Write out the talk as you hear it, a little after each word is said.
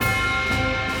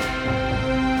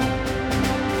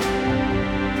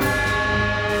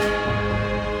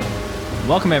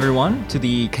Welcome, everyone, to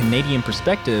the Canadian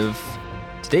Perspective.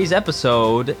 Today's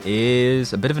episode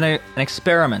is a bit of an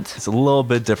experiment. It's a little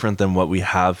bit different than what we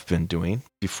have been doing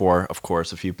before, of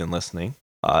course, if you've been listening.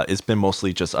 It's been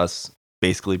mostly just us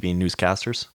basically being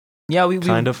newscasters. Yeah, we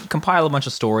compile a bunch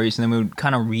of stories, and then we would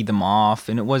kind of read them off,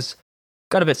 and it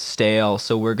got a bit stale,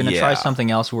 so we're going to try something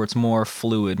else where it's more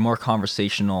fluid, more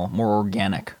conversational, more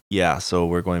organic. Yeah, so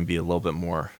we're going to be a little bit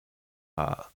more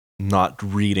not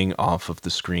reading off of the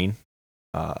screen,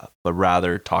 but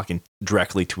rather talking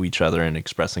directly to each other and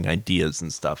expressing ideas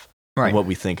and stuff. Right. And what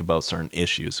we think about certain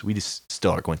issues. We just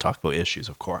still are going to talk about issues,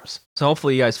 of course. So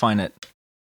hopefully you guys find it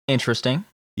interesting.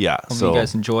 Yeah. Hopefully you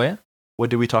guys enjoy it. What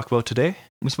did we talk about today?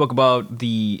 We spoke about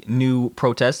the new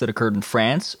protests that occurred in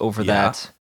France over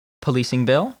that policing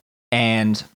bill,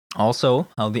 and also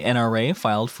how the NRA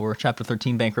filed for Chapter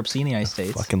 13 bankruptcy in the United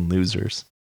States. Fucking losers.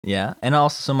 Yeah, and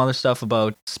also some other stuff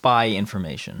about spy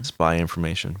information.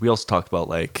 We also talked about,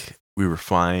 we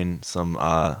refined some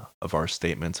of our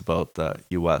statements about the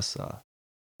U.S.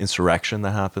 Insurrection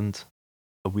that happened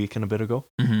a week and a bit ago.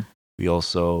 Mm-hmm. We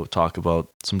also talk about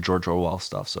some George Orwell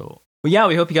stuff. So, well, yeah,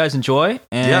 we hope you guys enjoy.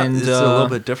 And, it's a little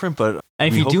bit different, but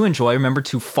and if you do enjoy, remember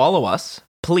to follow us,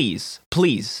 please.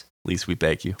 Please, we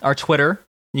beg you. Our Twitter,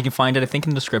 you can find it, I think, in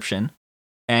the description,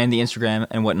 and the Instagram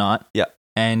and whatnot. Yeah.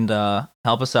 And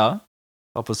help us out.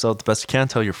 Help us out the best you can.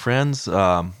 Tell your friends.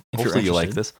 Hopefully you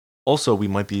like this. Also, we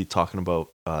might be talking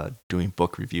about doing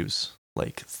book reviews,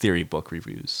 like theory book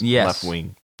reviews,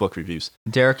 left-wing book reviews.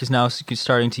 Derek is now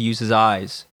starting to use his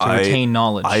eyes to retain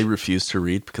knowledge. I refuse to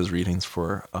read because reading's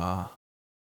for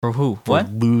who? For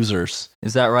what? Losers.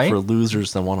 Is that right? For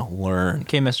losers that want to learn.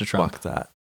 Okay, Mr. Trump. Fuck that.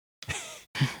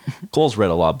 Cole's read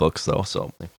a lot of books, though,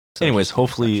 so... Anyways,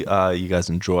 hopefully you guys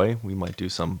enjoy. We might do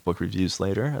some book reviews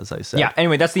later, as I said. Yeah,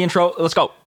 anyway, that's the intro. Let's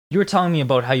go. You were telling me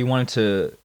about how you wanted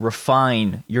to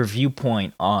refine your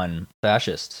viewpoint on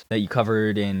fascists that you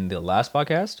covered in the last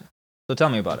podcast. So tell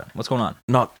me about it. What's going on?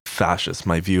 Not fascists.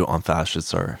 My view on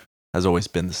fascists has always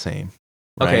been the same.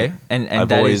 Right? Okay, and I've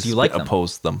that always is you like them.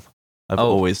 Opposed them. I've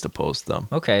always opposed them.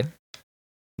 Okay.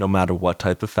 No matter what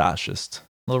type of fascist.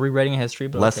 A little rewriting of history,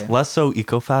 but less so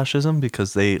eco-fascism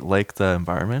because they like the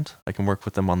environment. I can work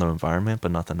with them on the environment,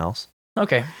 but nothing else.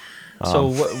 Okay.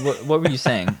 So what were you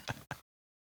saying?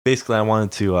 Basically, I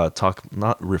wanted to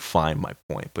not refine my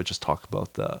point, but just talk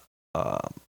about the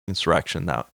insurrection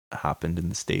that happened in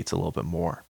the States a little bit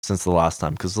more since the last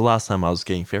time. Because the last time I was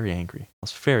getting very angry.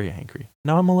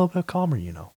 Now I'm a little bit calmer,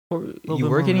 you know. You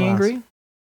were getting angry?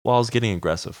 Well, I was getting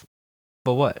aggressive.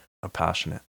 But what?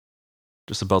 Passionate.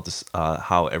 Just about this,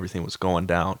 how everything was going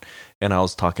down. And I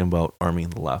was talking about arming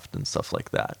the left and stuff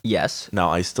like that. Yes. Now,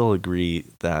 I still agree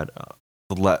that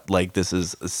this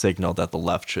is a signal that the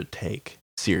left should take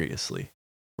seriously.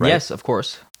 Right? Yes, of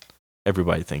course.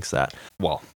 Everybody thinks that.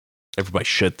 Well, everybody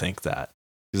should think that.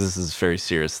 Because this is a very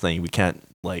serious thing. We can't,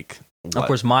 Of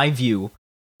course, my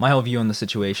whole view on the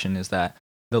situation is that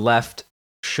the left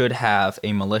should have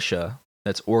a militia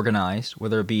that's organized,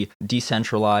 whether it be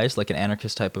decentralized, like an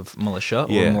anarchist type of militia,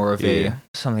 or more of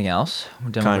something else.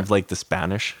 Kind of like the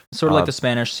Spanish. Sort of like the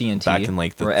Spanish CNT. Back in the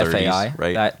 30s, FAI,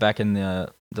 right? Back in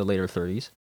the later 30s,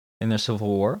 in their Civil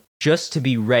War. Just to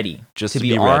be ready. Just to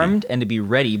be armed and to be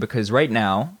ready, because right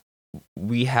now,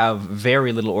 we have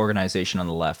very little organization on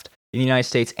the left. In the United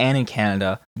States and in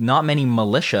Canada, not many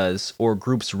militias or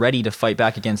groups ready to fight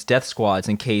back against death squads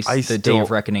in case the day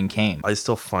of reckoning came. I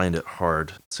still find it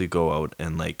hard to go out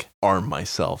and arm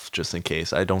myself just in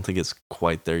case. I don't think it's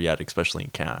quite there yet, especially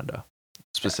in Canada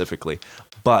specifically.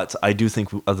 But I do think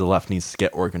the left needs to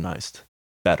get organized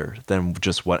better than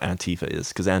just what Antifa is.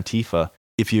 Because Antifa,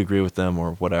 if you agree with them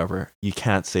or whatever, you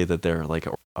can't say that they're like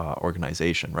an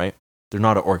organization, right? They're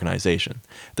not an organization.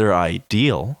 They're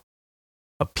ideal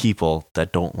of people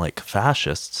that don't like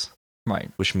fascists, right?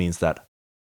 Which means that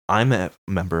I'm a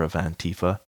member of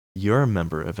Antifa, you're a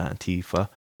member of Antifa,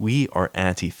 we are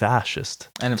anti-fascist.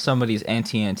 And if somebody's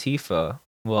anti-Antifa,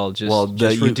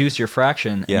 just reduce your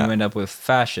fraction and you end up with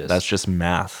fascist. That's just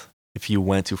math. If you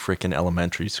went to freaking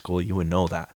elementary school, you would know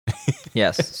that.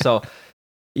 Yes. So,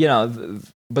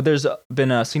 but there's been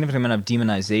a significant amount of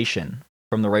demonization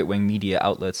from the right-wing media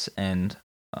outlets and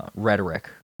rhetoric,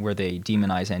 where they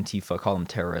demonize Antifa, call them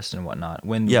terrorists and whatnot.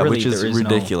 When really, which is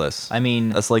ridiculous.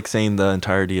 That's like saying the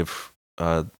entirety of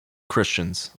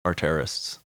Christians are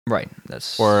terrorists. Right.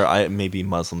 Maybe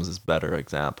Muslims is a better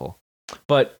example.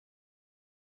 But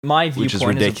my viewpoint is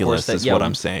ridiculous, is, of course, that, what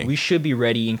I'm saying. We should be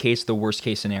ready in case the worst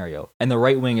case scenario. And the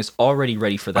right wing is already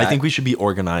ready for that. I think we should be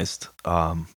organized.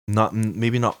 Not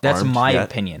That's armed my yet.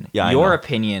 opinion. Yeah, your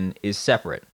opinion is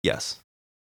separate. Yes.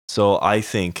 So I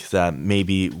think that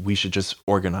maybe we should just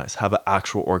have an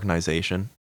actual organization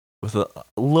with a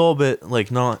little bit like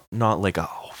not like a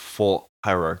full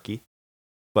hierarchy,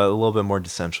 but a little bit more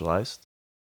decentralized,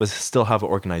 but still have an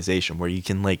organization where you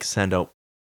can like send out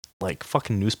like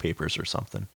fucking newspapers or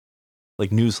something, like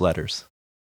newsletters,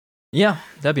 Yeah,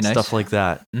 that'd be nice. stuff like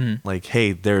that. Mhm. Like,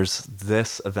 hey, there's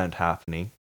this event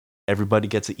happening. Everybody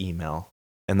gets an email,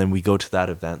 and then we go to that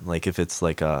event. Like if it's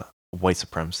like a white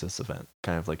supremacist event,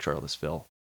 kind of like Charlottesville,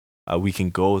 we can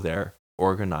go there,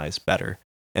 organize better.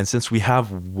 And since we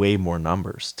have way more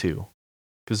numbers too,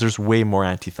 because there's way more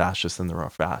anti-fascists than there are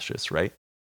fascists, right?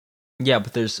 Yeah,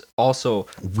 but there's also,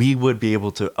 We would be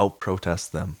able to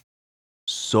out-protest them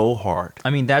so hard. I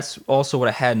mean, that's also what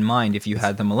I had in mind if you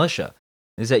had the militia,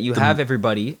 is that you have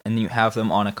everybody and you have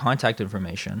them on a contact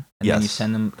information, and then you Yes.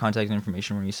 send them contact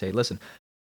information where you say, listen,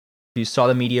 if you saw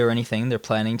the media or anything, they're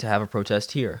planning to have a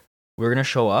protest here. We're going to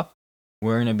show up.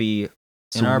 We're going to be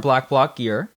in our black bloc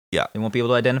gear. Yeah. They won't be able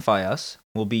to identify us.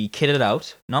 We'll be kitted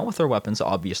out, not with our weapons.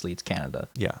 Obviously, it's Canada.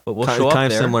 Yeah. But we'll show up kind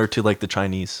of there. similar to like the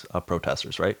Chinese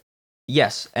protesters, right?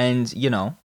 Yes, and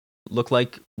look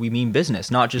like we mean business,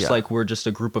 not just Yeah. like we're just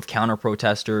a group of counter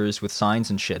protesters with signs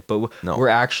and shit, but No. we're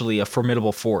actually a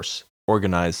formidable force,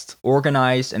 Organized.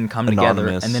 organized and come together,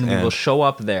 Anonymous and then we will and- show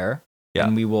up there Yeah.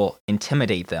 and we will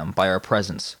intimidate them by our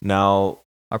presence. Now,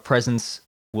 Our presence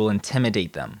will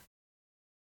intimidate them.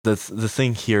 the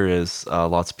thing here is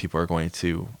lots of people are going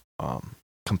to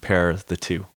compare the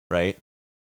two, right?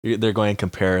 They're going to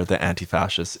compare the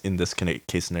anti-fascists in this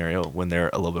case scenario when they're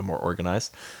a little bit more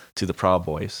organized to the Proud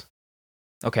Boys,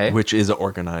 Okay, which is an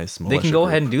organized militia they can go group.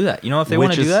 ahead and do that. If they want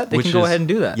Which to do is- that, they which can go is- ahead and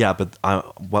do that. Yeah, but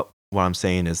what I'm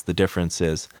saying is the difference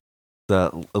is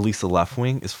at least the left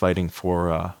wing is fighting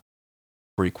for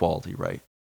equality, right?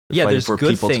 They're Yeah, fighting there's for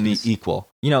good people things. to be equal.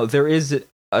 There is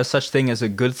a such thing as a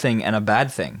good thing and a bad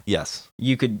thing. Yes.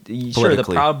 Sure, the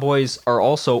Politically. Proud Boys are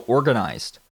also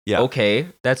organized. Yeah. Okay,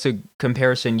 that's a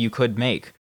comparison you could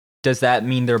make. Does that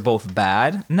mean they're both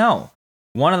bad? No.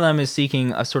 One of them is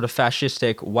seeking a sort of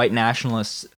fascistic, white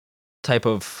nationalist type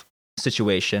of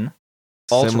situation.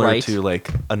 Similar Alt-right, to like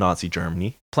a Nazi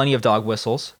Germany. plenty of dog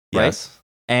whistles, right? Yes.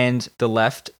 And the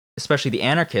left, especially the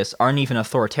anarchists, aren't even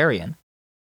authoritarian.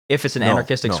 If it's an No,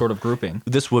 anarchistic no. sort of grouping,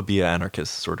 This would be an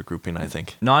anarchist sort of grouping, I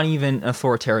think. not even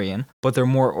authoritarian, but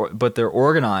they're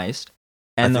organized,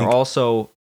 and I they're think-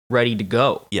 also ready to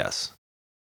go. Yes.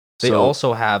 They So-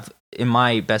 also have, in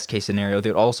my best case scenario,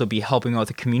 they'd also be helping out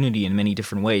the community in many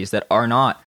different ways that are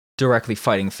not directly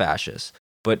fighting fascists,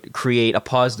 but create a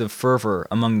positive fervor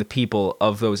among the people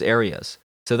of those areas.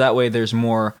 So that way there's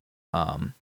more,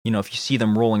 if you see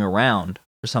them rolling around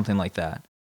or something like that,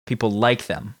 people like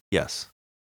them. Yes.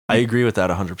 I agree with that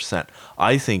 100%.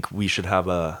 I think we should have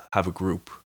a group,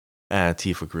 a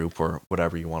Antifa group or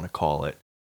whatever you want to call it,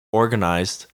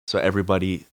 organized so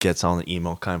everybody gets on the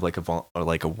email, kind of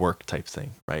like a work type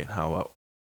thing, right? How a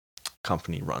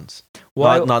company runs.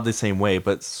 Well, Not the same way,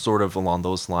 but sort of along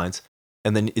those lines.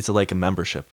 And then it's like a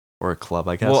membership or a club,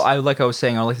 I guess. Well, like I was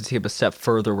saying, I'd like to take it a step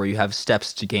further where you have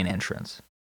steps to gain entrance.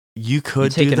 you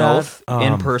could You take do an that. oath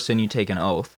in person. You take an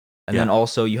oath, and then yeah.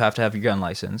 also you have to have your gun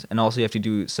license, and also you have to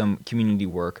do some community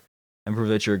work and prove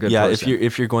that you're a good Yeah, person.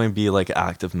 if you're going to be like an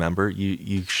active member,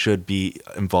 you should be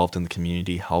involved in the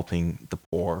community, helping the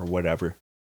poor or whatever.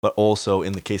 But also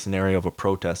in the case scenario of a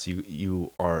protest,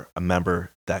 you are a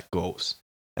member that goes,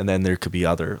 and then there could be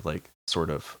other like sort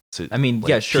of. I mean,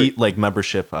 yeah, sure. like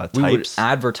membership we would types.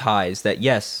 advertise that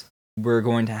yes, we're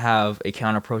going to have a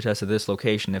counter protest at this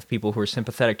location. If people who are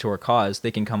sympathetic to our cause,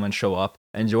 they can come and show up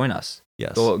and join us.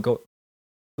 Yes, Go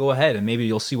ahead, and maybe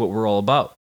you'll see what we're all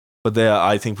about. but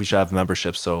I think we should have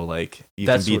membership so like you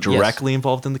That's can be what- yes. directly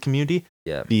involved in the community.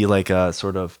 Yeah. Be like a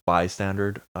sort of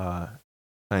bystander,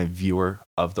 kind of viewer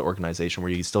of the organization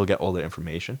where you still get all the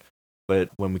information. But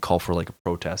when we call for like a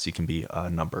protest, you can be a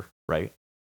number, right?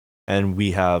 And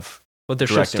we have, But there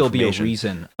should direct still be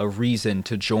information. a reason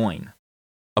to join.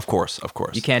 of course.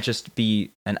 You can't just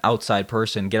be an outside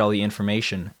person, get all the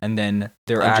information, and then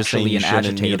they're I'm just saying actually you an shouldn't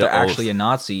agitator. need They're an oath. actually a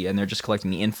Nazi, and they're just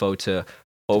collecting the info to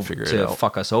figure it out.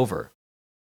 fuck us over.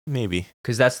 Maybe.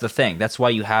 Because that's the thing. That's why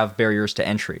you have barriers to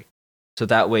entry. So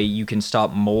that way you can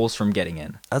stop moles from getting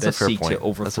in. That's that a fair seek point. to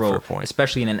overthrow, That's a fair point.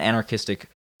 especially in an anarchistic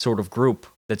sort of group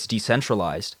that's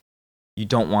decentralized. You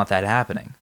don't want that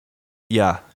happening.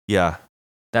 Yeah.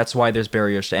 That's why there's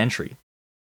barriers to entry.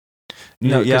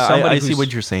 No, 'cause yeah, somebody I see who's-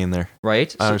 what you're saying there.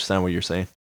 Right? I understand what you're saying.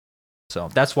 So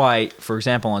that's why, for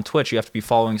example, on Twitch, you have to be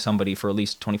following somebody for at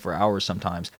least 24 hours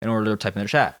sometimes in order to type in their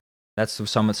chat.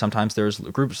 Sometimes there's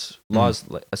rules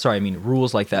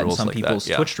like that in Rules some like that, people's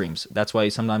yeah. Twitch streams. That's why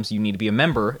sometimes you need to be a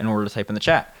member in order to type in the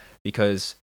chat,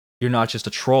 because you're not just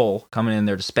a troll coming in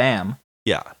there to spam,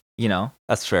 Yeah, you know?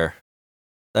 that's fair.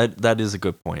 That is a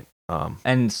good point.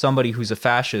 And somebody who's a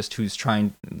fascist who's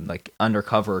trying, like,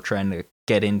 undercover, trying to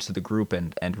get into the group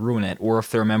and ruin it, or if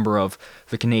they're a member of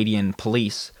the Canadian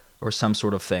police or some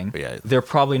sort of thing, Yeah. they're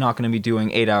probably not going to be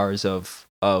doing 8 hours of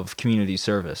community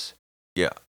service.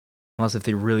 Yeah. Unless if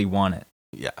they really want it.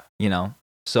 Yeah. You know?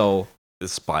 So... a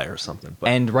spy or something. But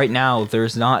and right now,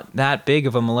 there's not that big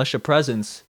of a militia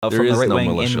presence from the right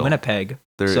wing in Winnipeg.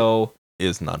 There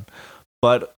is none.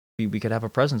 But we could have a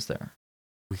presence there.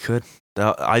 We could.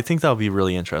 I think that would be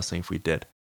really interesting if we did,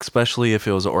 especially if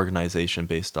it was an organization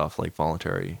based off like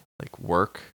voluntary like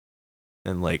work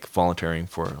and like volunteering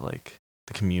for like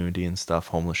the community and stuff,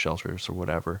 homeless shelters or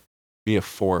whatever. Be a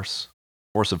force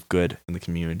of good in the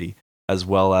community, as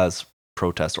well as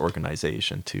protest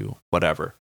organization to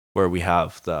whatever, where we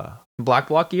have the black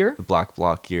bloc gear. The black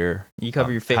bloc gear. You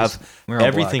cover your face. Have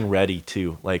everything ready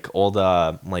too, like all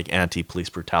the like anti-police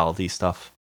brutality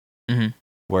stuff. Mm-hmm.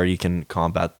 Where you can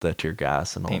combat the tear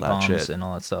gas and all paint that bombs shit. And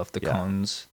all that stuff. The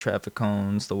cones, traffic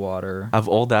cones, the water. Have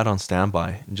all that on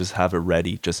standby and just have it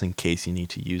ready just in case you need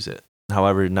to use it.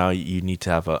 However, now you need to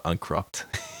have an uncorrupt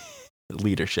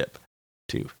leadership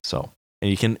too. So,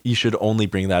 and you should only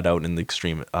bring that out in the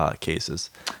extreme cases.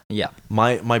 Yeah.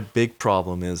 My big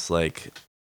problem is like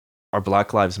our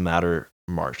Black Lives Matter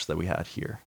march that we had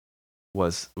here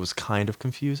was kind of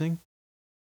confusing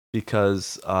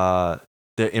because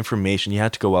the information, you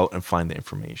had to go out and find the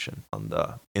information on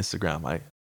the Instagram.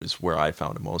 Is where I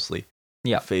found it mostly.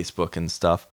 Yeah. Facebook and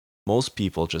stuff. Most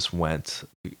people just went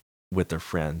with their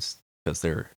friends because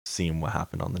they're seeing what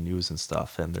happened on the news and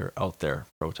stuff, and they're out there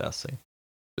protesting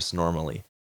just normally.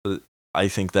 But I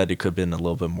think that it could have been a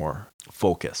little bit more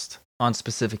focused on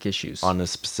specific issues, on a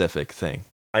specific thing.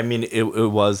 I mean, it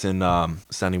was in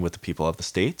standing with the people of the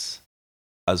States,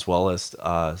 as well as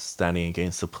standing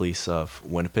against the police of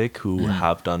Winnipeg, who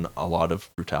have done a lot of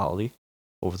brutality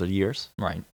over the years.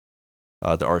 Right.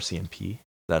 The RCMP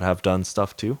that have done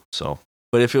stuff too. So,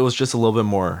 but if it was just a little bit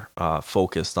more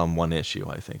focused on one issue,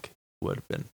 I think it would have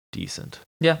been decent.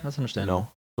 Yeah, that's understandable. You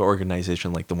know, the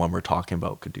organization like the one we're talking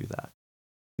about could do that.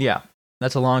 Yeah,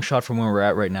 that's a long shot from where we're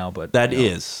at right now, but that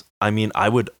is. I mean, I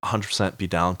would 100% be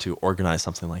down to organize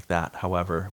something like that.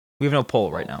 However, we have no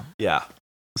poll right now. Yeah.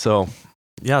 So,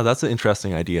 yeah, that's an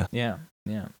interesting idea. Yeah.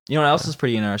 You know what else is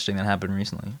pretty interesting that happened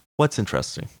recently? What's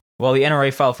interesting? Well, the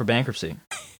NRA filed for bankruptcy.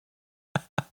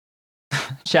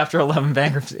 Chapter 11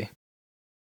 bankruptcy.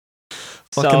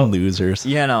 Fucking losers.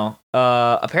 You know,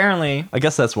 apparently... I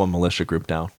guess that's one militia group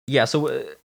down. Yeah, so,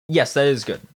 yes, that is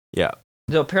good. Yeah.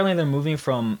 So apparently they're moving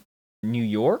from New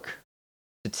York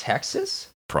to Texas?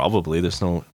 Probably. There's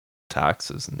no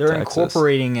taxes in They're Texas.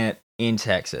 Incorporating it in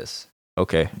Texas.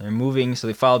 Okay. They're moving, so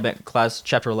they filed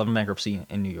Chapter 11 bankruptcy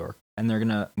in New York, and they're going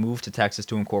to move to Texas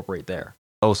to incorporate there.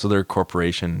 Oh, so they're a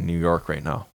corporation in New York right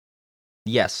now?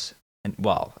 Yes. And,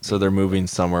 well, so they're moving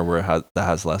somewhere where that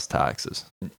has less taxes.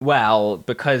 Well,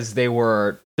 because there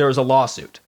was a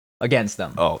lawsuit against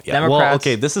them. Oh, yeah. Well,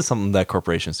 okay, this is something that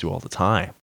corporations do all the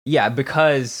time. Yeah,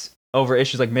 because over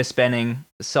issues like misspending,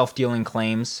 self-dealing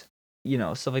claims, you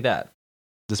know, stuff like that.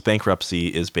 This bankruptcy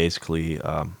is basically,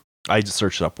 I just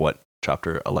searched up what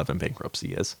Chapter 11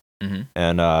 bankruptcy is,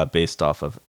 and based off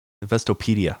of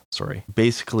Investopedia,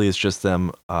 basically it's just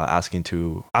them asking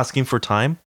for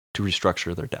time to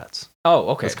restructure their debts. Oh,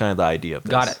 okay. That's kind of the idea of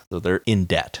this. Got it. So they're in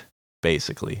debt,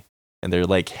 basically. And they're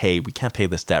like, hey, we can't pay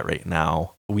this debt right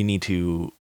now. We need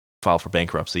to file for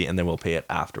bankruptcy, and then we'll pay it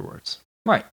afterwards.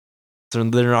 Right. So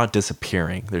they're not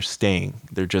disappearing. They're staying.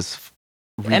 They're just...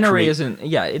 NRA isn't...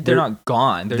 Yeah, they're not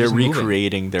gone. They're just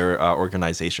recreating their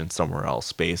organization somewhere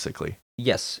else, basically.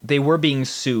 Yes, they were being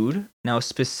sued, now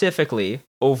specifically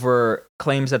over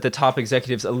claims that the top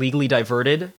executives illegally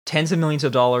diverted tens of millions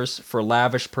of dollars for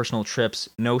lavish personal trips,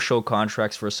 no-show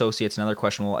contracts for associates, and other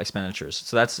questionable expenditures.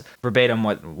 So that's verbatim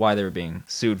why they were being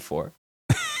sued for.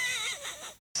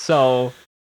 So...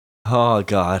 Oh,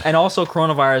 God. And also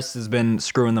coronavirus has been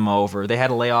screwing them over. They had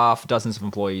to lay off dozens of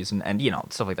employees and you know,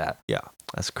 stuff like that. Yeah,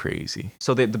 that's crazy.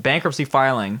 So the bankruptcy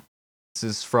filing, this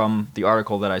is from the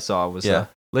article that I saw, was...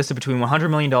 listed between $100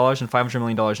 million and $500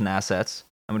 million in assets,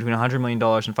 and between $100 million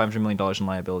and $500 million in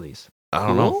liabilities. I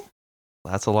don't know.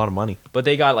 That's a lot of money. But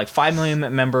they got like 5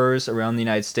 million members around the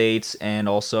United States, and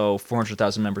also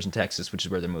 400,000 members in Texas, which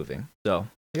is where they're moving. So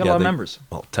they got a lot of members.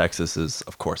 Well, Texas is,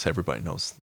 of course, everybody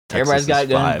knows. Everybody's got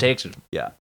to Texas. Yeah.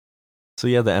 So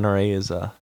yeah, the NRA is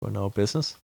going out of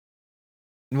business.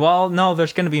 Well, no, they're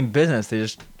going to be in business. They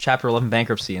just Chapter 11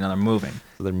 bankruptcy, and now they're moving.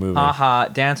 So they're moving. Haha,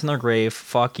 dance on their grave.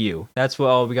 Fuck you. That's what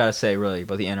all we got to say, really,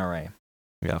 about the NRA.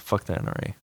 Yeah, fuck the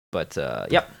NRA. But,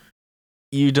 yep.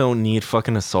 You don't need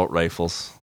fucking assault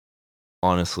rifles.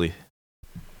 Honestly.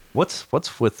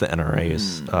 What's with the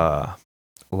NRA's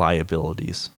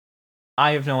liabilities?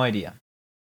 I have no idea.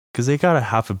 Because they got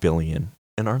 $500 million.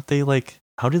 And aren't they like,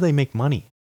 how do they make money?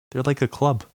 They're like a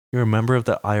club. You're a member of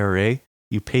the IRA.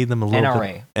 You pay them a little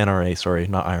NRA. bit. NRA, sorry,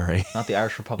 not IRA. Not the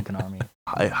Irish Republican Army.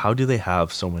 How do they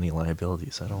have so many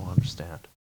liabilities? I don't understand.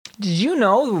 Did you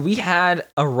know we had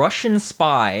a Russian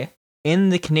spy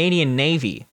in the Canadian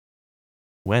Navy?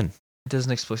 When? It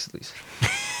doesn't explicitly say.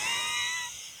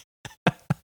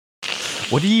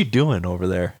 What are you doing over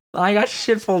there? I got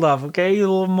shit pulled up, okay, you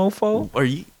little mofo?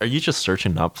 Are you just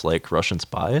searching up like Russian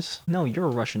spies? No, you're a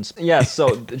Russian spy. Yeah,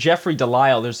 so Jeffrey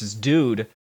Delisle, there's this dude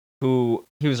who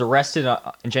he was arrested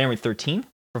on January 13th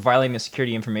for violating the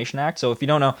Security Information Act. So if you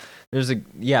don't know,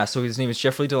 so his name is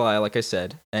Jeffrey Delisle, like I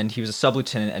said, and he was a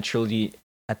sub-lieutenant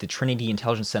at the Trinity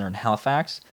Intelligence Center in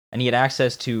Halifax, and he had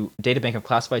access to a databank of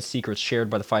classified secrets shared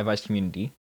by the Five Eyes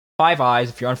community. Five Eyes,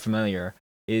 if you're unfamiliar,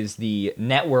 is the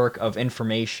network of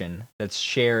information that's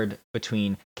shared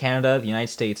between Canada, the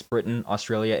United States, Britain,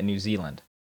 Australia, and New Zealand.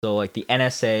 So like the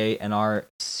NSA and our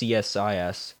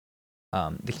CSIS,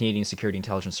 the Canadian Security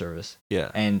Intelligence Service,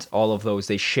 and all of those,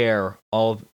 they share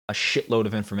a shitload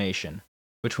of information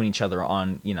between each other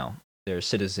on, their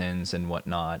citizens and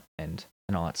whatnot and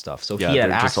all that stuff. So he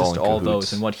had access to all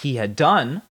those, and what he had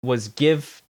done was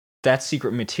give that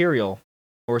secret material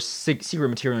or secret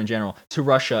material in general to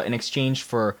Russia in exchange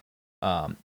for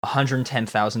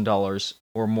 $110,000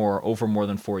 or more over more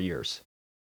than 4 years.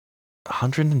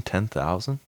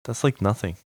 110,000? That's like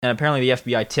nothing. And apparently the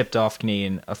FBI tipped off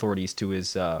Canadian authorities to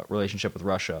his relationship with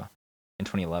Russia in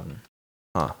 2011.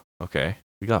 Huh. Okay.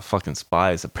 We got fucking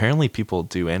spies. Apparently people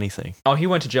do anything. Oh, he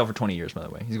went to jail for 20 years, by the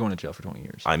way. He's going to jail for 20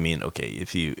 years. I mean, okay,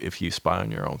 if you spy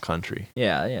on your own country.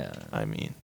 Yeah. I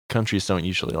mean, countries don't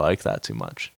usually like that too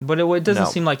much. But it doesn't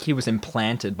seem like he was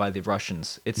implanted by the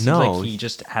Russians. It seems like he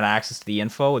just had access to the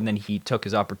info, and then he took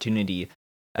his opportunity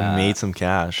and made some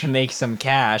cash. To make some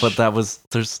cash. But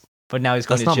But now he's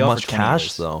going to jail for 20 cash,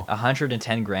 years. Though.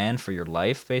 110 grand for your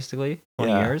life, basically.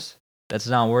 20 years. That's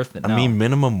not worth it. I mean,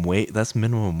 minimum wage. That's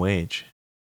minimum wage,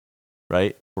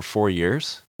 right? For 4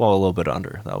 years. Well, a little bit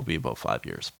under. That would be about 5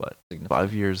 years, but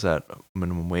 5 years at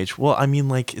minimum wage. Well, I mean,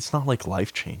 like it's not like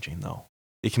life changing though.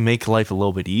 It can make life a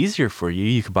little bit easier for you.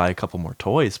 You could buy a couple more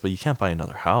toys, but you can't buy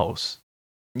another house.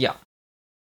 Yeah.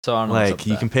 So I don't know. Like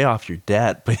you can pay off your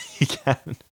debt, but you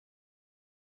can't.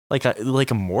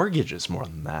 Like a mortgage is more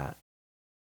than that.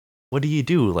 What do you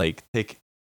do? Like take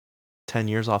 10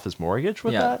 years off his mortgage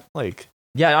with that? Like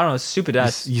I don't know. It's stupid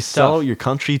ass. You sell out your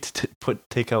country to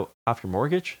take out half your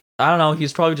mortgage? I don't know.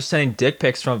 He's probably just sending dick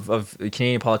pics of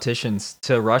Canadian politicians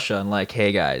to Russia and like,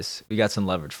 hey guys, we got some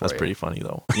leverage for you. That's pretty funny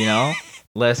though.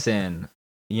 Listen,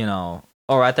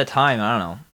 or at that time, I don't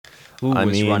know who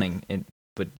was running it,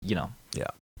 but Yeah.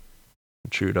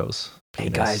 Trudeau's. Hey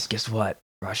guys, guess what?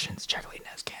 Russians, Jacqueline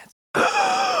has cancer.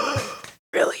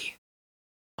 Really?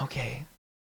 Okay.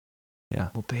 Yeah.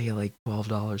 We'll pay you like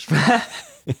 $12 for that.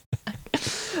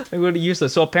 Like, what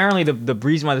useless. So apparently the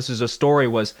reason why this is a story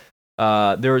was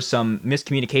there was some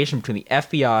miscommunication between the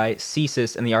FBI,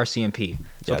 CSIS, and the RCMP.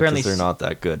 So apparently they're not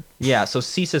that good. Yeah, so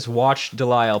CSIS watched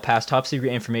Delisle pass top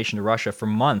secret information to Russia for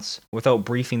months without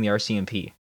briefing the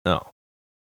RCMP. No.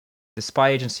 The spy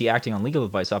agency acting on legal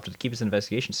advice opted to keep its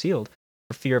investigation sealed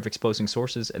for fear of exposing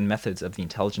sources and methods of the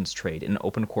intelligence trade in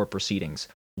open court proceedings.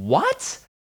 What?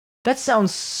 That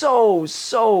sounds so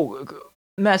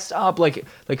messed up, like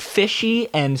fishy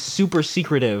and super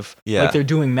secretive. Yeah. Like they're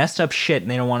doing messed up shit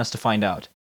and they don't want us to find out.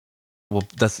 Well,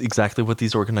 that's exactly what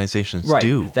these organizations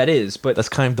do. That is, but that's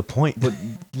kind of the point. But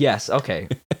yes, okay.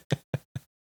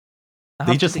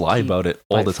 They just lie about it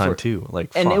all the time too.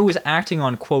 And it was acting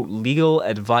on quote legal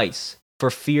advice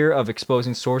for fear of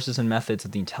exposing sources and methods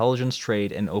of the intelligence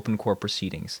trade in open court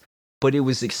proceedings. But it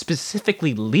was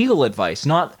specifically legal advice,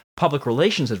 not public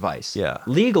relations advice. Yeah.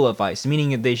 Legal advice,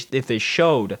 meaning if they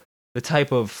showed the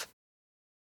type of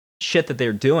shit that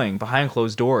they're doing behind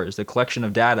closed doors, the collection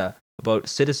of data about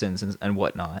citizens and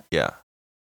whatnot. Yeah.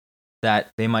 That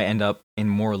they might end up in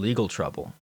more legal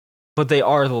trouble. But they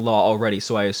are the law already,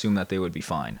 so I assume that they would be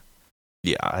fine.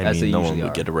 Yeah, I mean, no one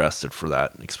would get arrested for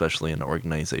that, especially in an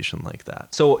organization like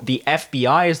that. So the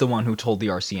FBI is the one who told the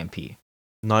RCMP.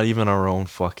 Not even our own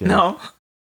fucking... No.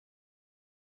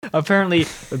 Apparently,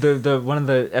 the one of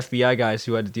the FBI guys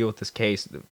who had to deal with this case,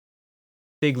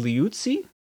 Figliuzzi?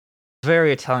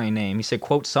 Very Italian name. He said,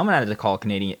 quote, someone had to call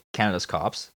Canada's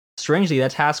cops. Strangely,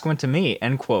 that task went to me,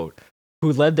 end quote,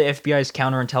 who led the FBI's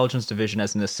counterintelligence division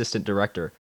as an assistant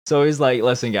director. So he's like,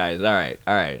 listen, guys, all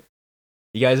right.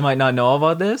 You guys might not know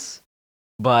about this,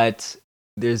 but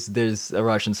there's a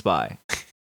Russian spy.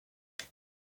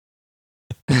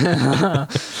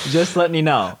 Just letting you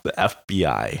know. The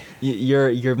FBI.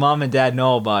 Your mom and dad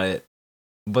know about it,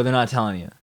 but they're not telling you.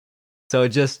 So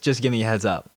just give me a heads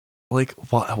up. Like,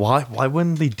 why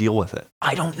wouldn't they deal with it?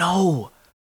 I don't know.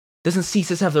 Doesn't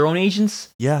CSIS have their own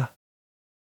agents? Yeah.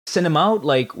 Send them out?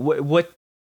 Like, what?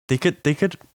 They could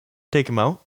take him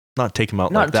out. Not take him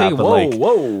out Not like that, but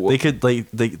whoa. they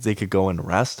could go and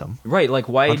arrest him. Right, like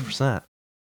why? 100%.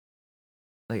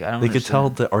 Like I don't. They could tell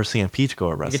understand. the RCMP to go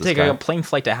arrest. You could this take guy. a plane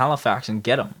flight to Halifax and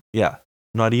get him. Yeah.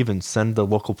 Not even send the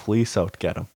local police out to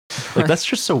get him. Like that's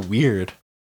just so weird.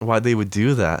 Why they would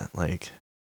do that? Like,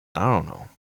 I don't know.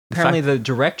 Apparently, the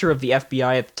director of the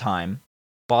FBI at the time,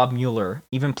 Bob Mueller,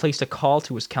 even placed a call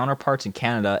to his counterparts in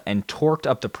Canada and torqued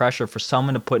up the pressure for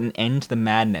someone to put an end to the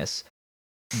madness.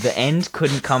 The end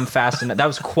couldn't come fast enough. That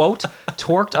was, quote,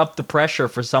 torqued up the pressure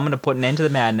for someone to put an end to the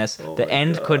madness. The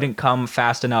end couldn't come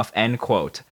fast enough, end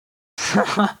quote.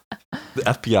 The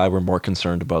FBI were more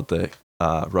concerned about the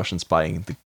Russian spying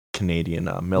the Canadian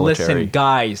military.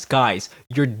 Listen, guys,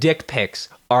 your dick pics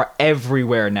are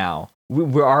everywhere now.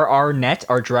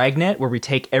 Our dragnet, where we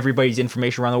take everybody's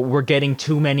information around the world, we're getting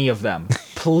too many of them.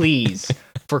 Please,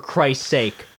 for Christ's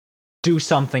sake, do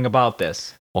something about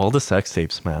this. All the sex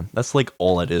tapes, man. That's like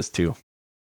all it is too.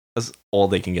 That's all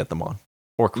they can get them on.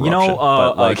 Or corruption. You know,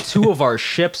 but like two of our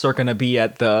ships are going to be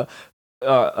at the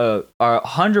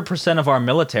 100% of our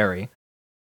military.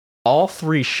 All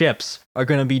 3 ships are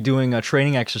going to be doing a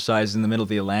training exercise in the middle of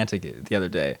the Atlantic the other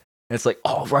day. And it's like,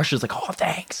 oh, Russia's like, oh,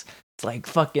 thanks. It's like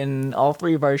fucking all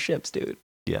 3 of our ships, dude.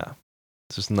 yeah.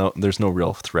 There's no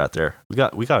real threat there. We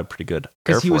got a pretty good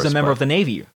Because he was a Force, member but- of the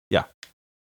Navy. Yeah.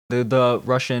 The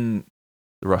Russian.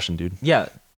 The Russian dude. Yeah.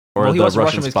 Or well, he the wasn't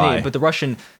Russian Russian, spy. Canadian, but the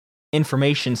Russian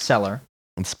information seller,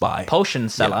 And spy. potion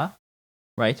seller,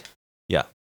 right? Yeah.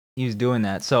 He was doing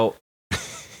that. So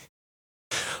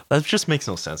That just makes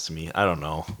no sense to me. I don't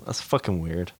know. That's fucking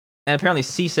weird. and apparently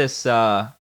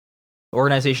CSIS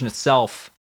organization itself,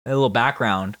 a little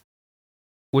background,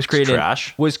 was created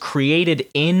Trash.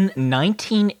 in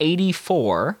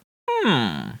 1984.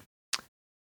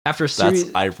 After a series,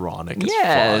 That's ironic as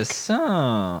yes,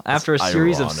 fuck. after a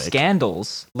series of ironic.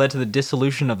 scandals led to the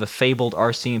dissolution of the fabled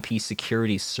RCMP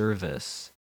security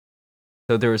service.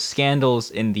 So there were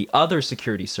scandals in the other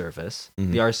security service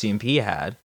Mhm. the RCMP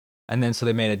had, and then so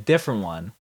they made a different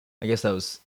one. I guess that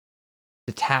was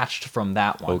detached from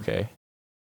that one. Okay.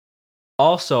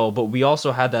 Also, but we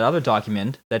also had that other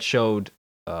document that showed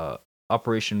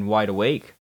Operation Wide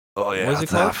Awake. Oh yeah. What is it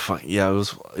called? Yeah, it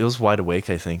was Wide Awake,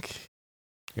 I think.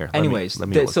 Here, Anyways, let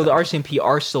me look so that the up. RCMP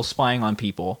are still spying on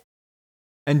people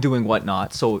and doing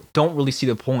whatnot. So don't really see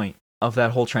the point of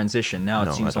that whole transition. Now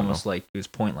No, it I seems don't almost like it was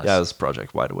pointless. Yeah, it was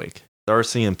Project Wide Awake. The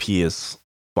RCMP is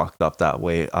fucked up that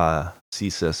way.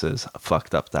 CSIS is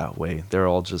fucked up that way. They're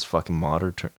all just fucking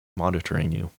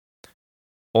monitoring you.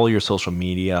 All your social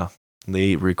media.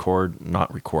 They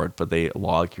not record, but they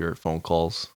log your phone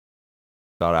calls.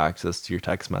 Got access to your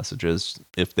text messages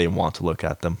if they want to look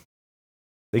at them.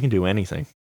 They can do anything,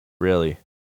 really.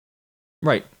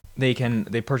 Right. They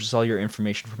purchase all your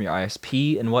information from your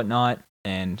ISP and whatnot.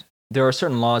 And there are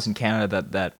certain laws in Canada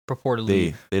that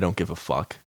purportedly They don't give a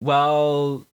fuck.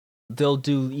 well, they'll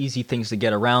do easy things to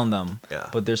get around them. Yeah.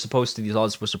 But these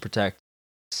laws are supposed to protect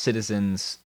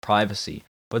citizens' privacy.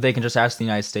 But they can just ask the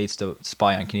United States to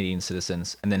spy on Canadian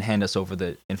citizens and then hand us over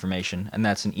the information. And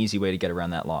that's an easy way to get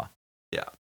around that law. Yeah.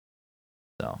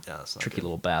 So, Yeah, that's not tricky good.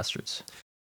 little bastards.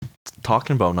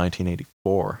 Talking about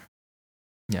 1984.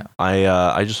 Yeah.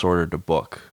 I just ordered a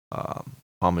book.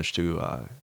 Homage to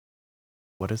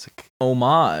what is it?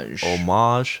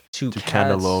 Homage To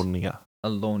Catalonia.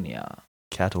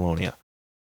 Catalonia,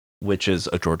 which is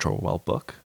a George Orwell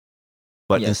book.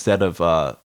 But Yes. instead of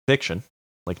fiction,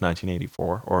 like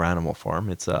 1984 or Animal Farm,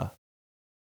 it's a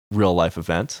real life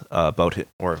event about it,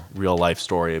 or real life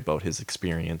story about his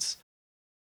experience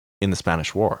in the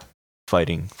Spanish War,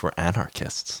 fighting for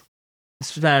anarchists.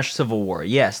 Spanish Civil War,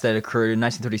 yes, that occurred in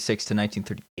 1936 to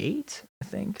 1938, I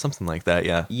think. Something like that,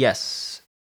 yeah. Yes.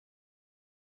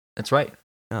 That's right.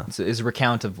 Yeah. It's a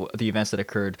recount of the events that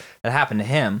happened to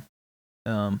him.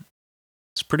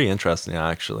 It's pretty interesting,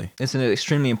 actually. It's an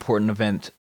extremely important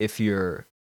event if you're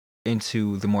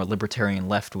into the more libertarian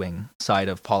left-wing side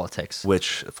of politics.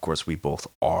 Which, of course, we both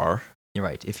are. You're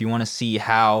right. If you want to see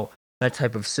how that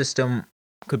type of system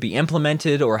could be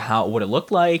implemented, or how would it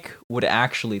look like? Would it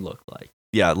actually look like?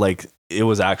 Yeah, like it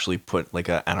was actually put like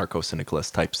an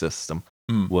anarcho-syndicalist type system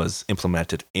was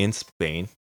implemented in Spain.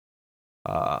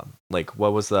 Like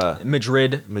what was the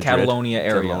Madrid Catalonia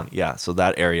area? Yeah, so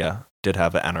that area did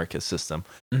have an anarchist system,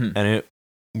 and it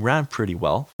ran pretty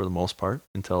well for the most part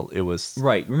until it was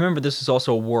right. Remember, this is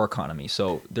also a war economy,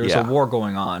 so there's a war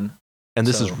going on, and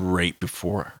this is right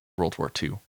before World War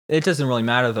II. It doesn't really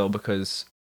matter though, because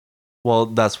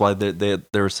that's why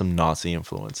there was some Nazi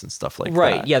influence and stuff like that.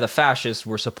 Right, yeah, the fascists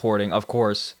were supporting, of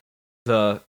course,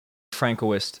 the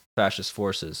Francoist fascist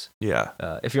forces. Yeah.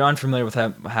 If you're unfamiliar with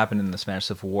what happened in the Spanish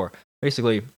Civil War,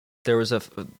 basically, there was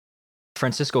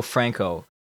Francisco Franco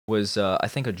was, I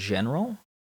think, a general?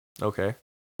 Okay.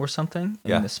 Or something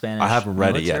in the Spanish I haven't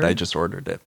read military. it yet. I just ordered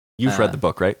it. You've read the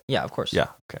book, right? Yeah, of course. Yeah,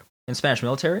 okay. In Spanish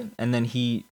military, and then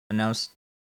he announced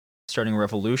starting a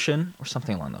revolution or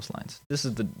something along those lines. This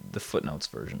is the footnotes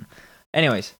version.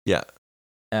 Anyways. Yeah.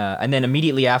 And then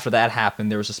immediately after that happened,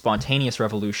 there was a spontaneous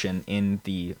revolution in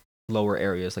the lower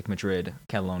areas like Madrid,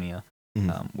 Catalonia,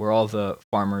 where all the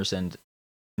farmers and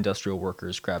industrial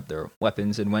workers grabbed their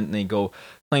weapons and went and they go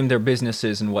claim their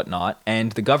businesses and whatnot.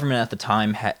 And the government at the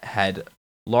time had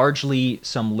largely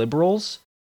some liberals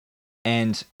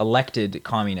and elected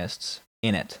communists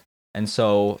in it. And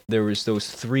so there was those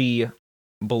three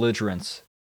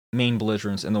main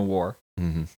belligerents in the war.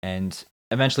 And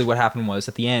eventually what happened was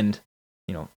at the end,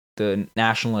 the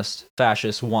nationalist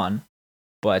fascists won,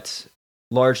 but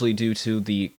largely due to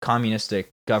the communistic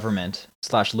government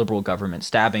 / liberal government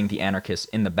stabbing the anarchists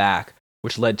in the back,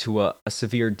 which led to a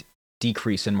severe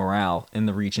decrease in morale in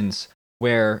the regions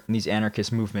where these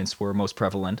anarchist movements were most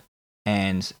prevalent.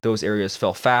 And those areas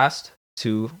fell fast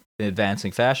to the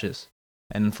advancing fascists.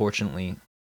 And unfortunately,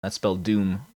 that spelled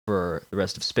doom for the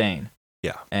rest of Spain.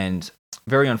 Yeah. And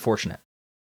very unfortunate.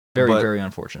 Very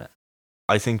unfortunate.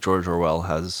 I think George Orwell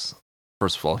has,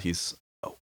 first of all, he's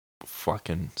a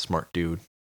fucking smart dude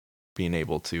being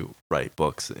able to write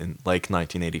books in like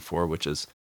 1984, which is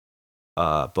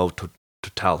both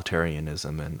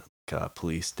totalitarianism and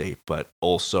police state, but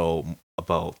also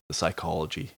about the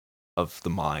psychology of the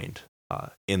mind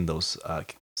in those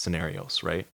scenarios,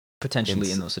 right?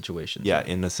 Potentially in those situations. Yeah,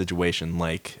 in a situation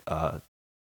like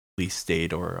police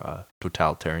state or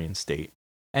totalitarian state.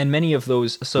 And many of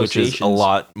those associations... Which is a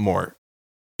lot more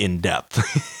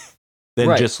in-depth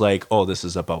than just like, oh, this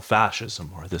is about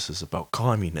fascism or this is about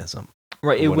communism.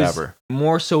 Right, it was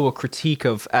more so a critique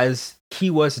of, as he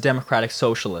was a democratic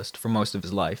socialist for most of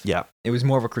his life. Yeah. It was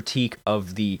more of a critique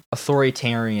of the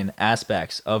authoritarian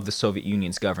aspects of the Soviet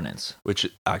Union's governance. Which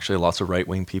actually lots of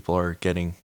right-wing people are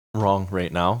getting wrong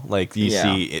right now. Like you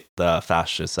see the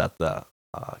fascists at the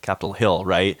Capitol Hill,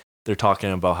 right? They're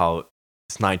talking about how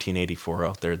it's 1984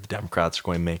 out there. The Democrats are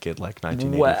going to make it like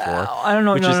 1984. Well, I don't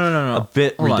know. No. A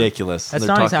bit ridiculous. That's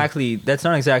not exactly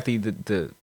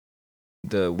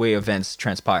the way events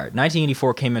transpired.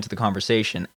 1984 came into the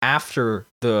conversation after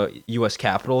the U.S.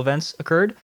 Capitol events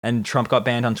occurred, and Trump got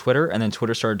banned on Twitter, and then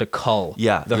Twitter started to cull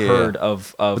the herd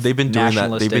of they've been doing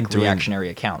nationalistic reactionary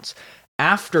accounts.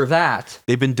 After that...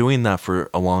 They've been doing that for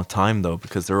a long time, though,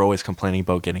 because they're always complaining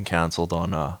about getting canceled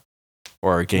on...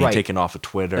 or getting taken off of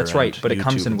Twitter. That's right, but it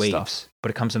comes in waves. Stuff.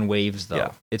 But it comes in waves, though.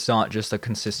 Yeah. It's not just a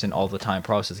consistent all-the-time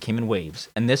process. It came in waves.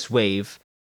 And this wave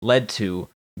led to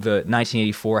the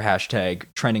 1984 hashtag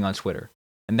trending on Twitter.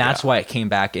 And that's why it came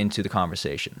back into the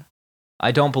conversation.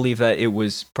 I don't believe that it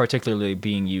was particularly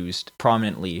being used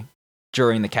prominently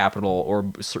during the Capitol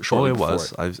or shortly before. Oh,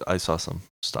 it was. I saw some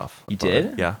stuff. You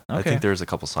did? Yeah. Okay. I think there's a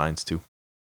couple signs, too.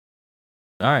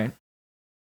 All right.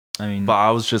 I mean, but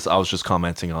I was just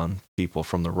commenting on people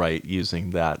from the right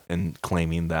using that and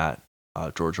claiming that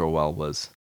George Orwell was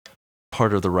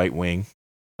part of the right wing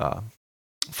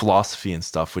philosophy and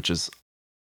stuff, which is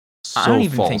so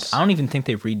false. I don't even think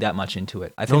they read that much into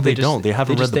it. I think no, they don't. They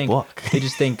haven't read the book. They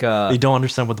just think they don't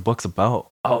understand what the book's about.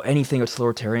 Oh, anything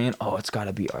authoritarian? Oh, it's got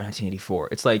to be 1984.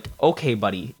 It's like, okay,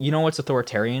 buddy, you know what's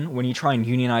authoritarian? When you try and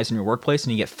unionize in your workplace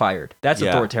and you get fired. That's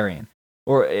authoritarian.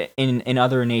 Or in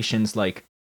other nations like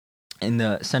in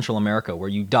the Central America where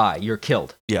you die, you're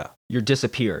killed. Yeah. You're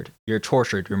disappeared. You're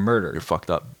tortured. You're murdered. You're fucked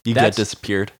up. You get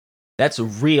disappeared. That's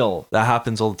real. That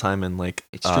happens all the time in like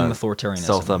extreme authoritarianism.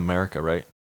 South America, right?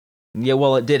 Yeah,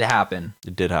 well, it did happen.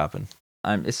 It did happen.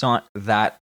 It's not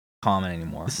that common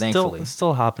anymore, thankfully. It's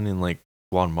still happening in like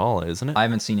Guatemala, isn't it? I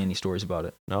haven't seen any stories about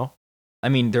it. No? I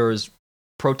mean, there was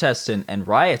protests and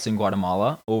riots in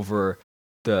Guatemala over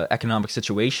the economic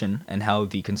situation and how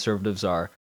the conservatives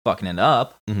are fucking it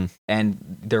up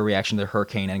and their reaction to the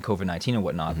hurricane and COVID-19 and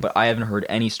whatnot. But I haven't heard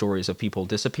any stories of people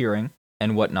disappearing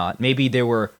and whatnot. Maybe they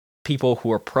were people who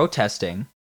were protesting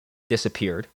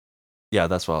disappeared, Yeah,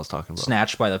 that's what I was talking about.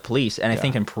 snatched by the police. And I Yeah.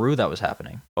 think in Peru that was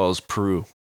happening. Oh, it was Peru.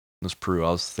 It was Peru.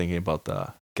 I was thinking about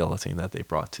the guillotine that they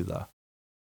brought to the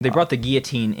They brought the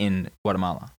guillotine in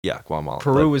Guatemala. Guatemala.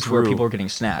 Peru But is where people are getting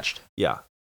snatched. Yeah,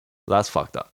 that's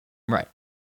fucked up. Right.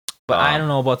 But I don't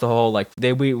know about the whole, like,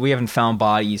 we haven't found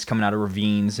bodies coming out of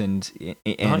ravines and stuff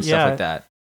yet. like that.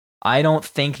 I don't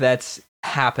think that's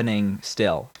happening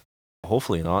still.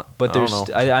 Hopefully not. But I don't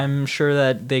know. I'm sure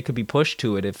that they could be pushed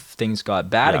to it if things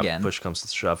got bad again. Push comes to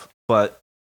shove. But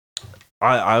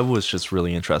I was just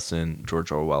really interested in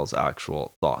George Orwell's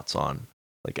actual thoughts on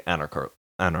like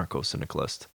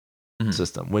anarcho-syndicalist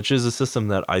system, which is a system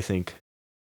that I think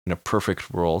in a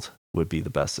perfect world would be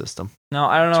the best system. No,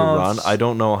 I don't know to run. I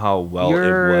don't know how well it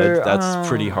would. That's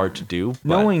pretty hard to do.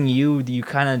 Knowing you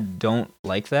kind of don't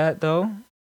like that though.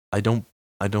 I don't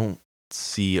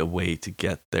see a way to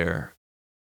get there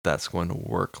that's going to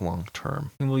work long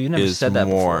term. Well, you never said that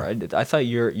before. I thought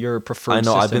your preferred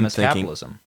system is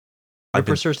capitalism. Your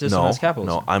preferred system is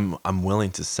capitalism. No, I'm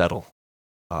willing to settle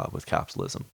with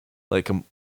capitalism, like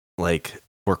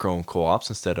worker-owned co-ops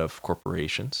instead of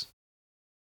corporations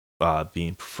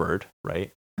being preferred,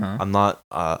 right? I'm not.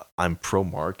 I'm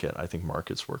pro-market. I think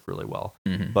markets work really well.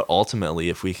 But ultimately,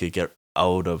 if we could get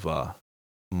out of a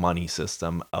money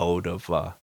system, out of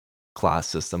a class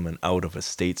system, and out of a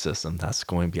state system, that's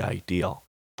going to be ideal.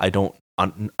 I don't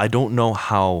know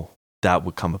how that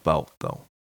would come about, though.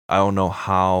 I don't know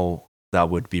how that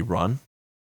would be run.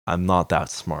 I'm not that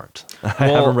smart. I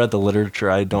haven't read the literature.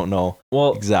 I don't know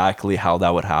exactly how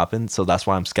that would happen, so that's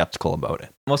why I'm skeptical about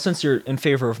it. Well, since you're in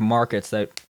favor of markets,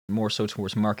 that more so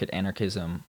towards market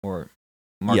anarchism or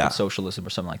market socialism or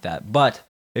something like that. But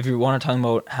if you want to talk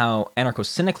about how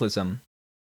anarcho-syndicalism,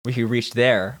 if you reach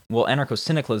there, well,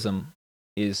 anarcho-syndicalism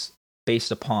is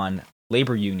based upon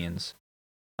labor unions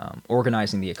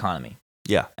organizing the economy.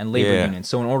 Yeah. And labor unions.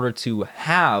 So in order to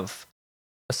have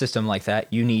a system like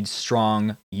that, you need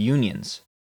strong unions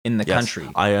in the country.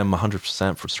 I am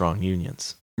 100% for strong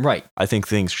unions. Right. I think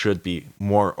things should be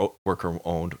more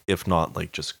worker-owned, if not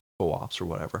like just co-ops or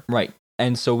whatever. Right.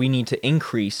 And so we need to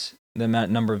increase the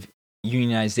number of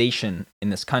unionization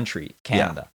in this country,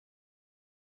 Canada.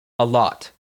 A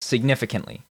lot.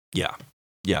 Significantly. Yeah.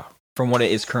 From what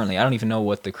it is currently. I don't even know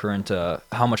what the current,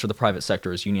 how much of the private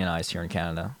sector is unionized here in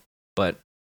Canada. But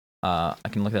I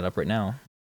can look that up right now.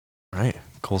 Right.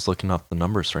 Cole's looking up the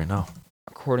numbers right now.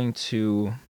 According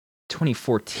to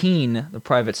 2014, the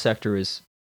private sector is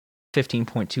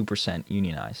 15.2%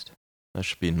 unionized. That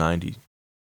should be 90.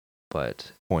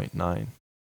 But 0.9.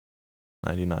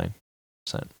 99%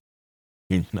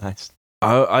 unionized.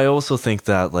 I also think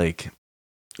that like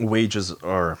wages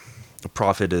or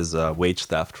profit is wage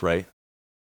theft, right?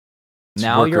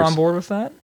 Now you're on board with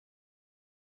that?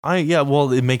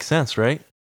 Well, it makes sense, right?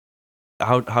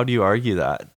 How do you argue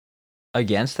that?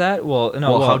 Against that? Well,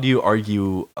 no. Well, how do you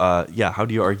argue? How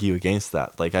do you argue against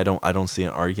that? Like, I don't see an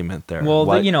argument there. Well,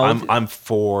 I'm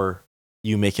for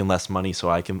you making less money, so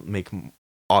I can make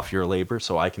off your labor,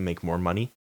 so I can make more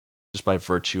money, just by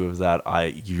virtue of that.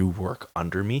 You work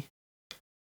under me.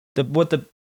 What the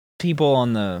people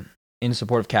in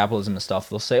support of capitalism and stuff,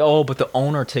 they'll say, oh, but the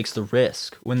owner takes the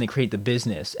risk when they create the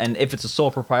business, and if it's a sole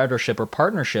proprietorship or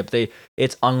partnership,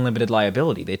 it's unlimited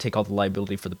liability. They take all the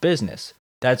liability for the business.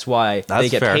 That's why they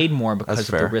get paid more because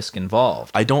of the risk involved.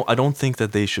 I don't think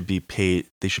that they should be paid.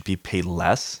 They should be paid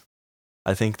less.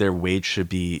 I think their wage should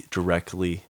be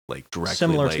directly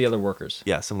similar to the other workers.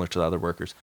 Yeah, similar to the other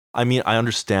workers. I mean, I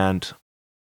understand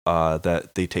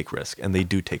that they take risk, and they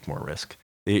do take more risk.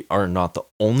 They are not the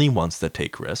only ones that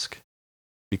take risk,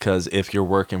 because if you're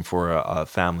working for a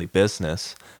family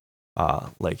business,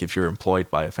 like if you're employed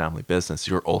by a family business,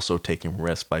 you're also taking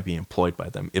risk by being employed by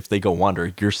them. If they go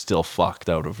under, you're still fucked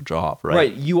out of a job, right?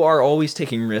 Right. You are always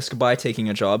taking risk by taking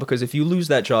a job, because if you lose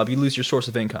that job, you lose your source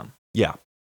of income. Yeah.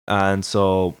 And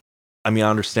so, I mean, I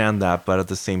understand that, but at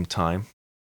the same time,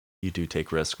 you do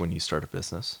take risk when you start a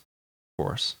business, of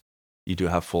course. You do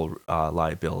have full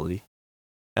liability.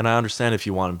 And I understand if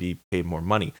you want to be paid more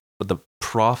money, but the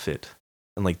profit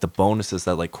and like the bonuses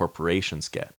that like corporations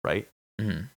get, right?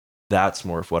 Mm-hmm. That's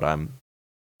more of what I'm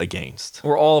against.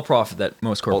 Or all the profit that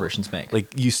most corporations make.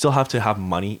 Like, you still have to have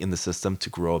money in the system to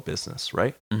grow a business,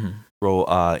 right? Mm-hmm.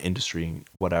 Grow industry,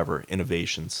 whatever,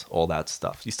 innovations, all that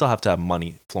stuff. You still have to have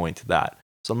money flowing to that.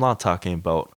 So I'm not talking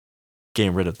about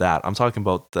getting rid of that. I'm talking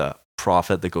about the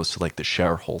profit that goes to like the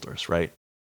shareholders, right?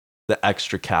 The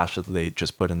extra cash that they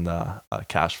just put in the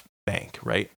cash bank,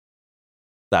 right?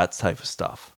 That type of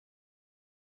stuff.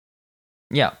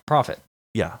 Yeah, profit.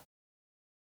 Yeah.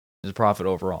 There's a profit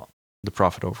overall. the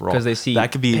profit overall. Because they see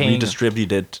that could be paying,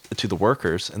 redistributed to the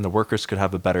workers, and the workers could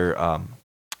have a better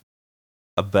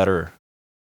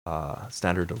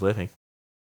standard of living.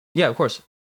 Yeah, of course.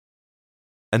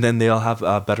 And then they'll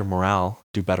have better morale,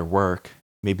 do better work.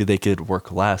 Maybe they could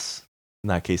work less in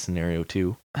that case scenario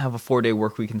too. Have a 4-day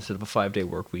work week instead of a 5-day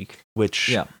work week. Which,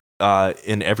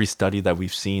 in every study that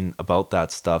we've seen about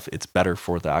that stuff, it's better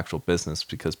for the actual business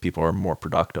because people are more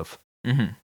productive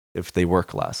if they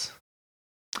work less.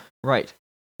 Right.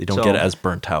 They don't get as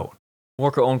burnt out.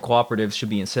 Worker-owned cooperatives should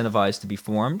be incentivized to be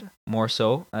formed, more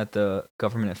so at the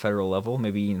government and federal level,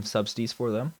 maybe even subsidies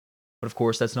for them. But of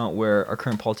course, that's not where our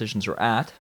current politicians are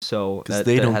at. So because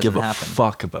they don't give a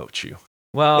fuck about you.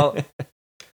 Well,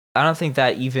 I don't think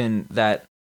that even that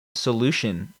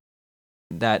solution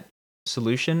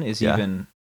is even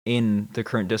in the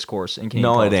current discourse in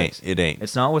Canadian politics. It ain't.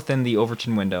 It's not within the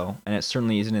Overton window, and it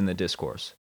certainly isn't in the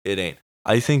discourse. It ain't.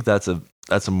 I think that's a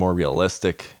more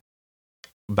realistic.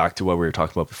 Back to what we were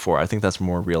talking about before, I think that's a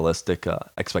more realistic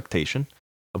expectation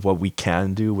of what we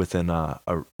can do within a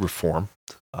reformed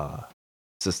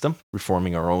system,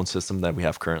 reforming our own system that we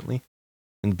have currently,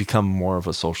 and become more of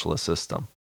a socialist system.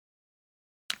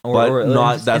 Or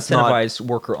incentivize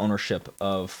worker ownership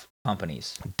of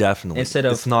companies. Definitely. Instead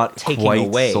of it's not taking quite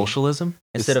away socialism.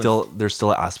 There's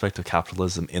still an aspect of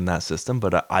capitalism in that system,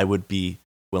 but I would be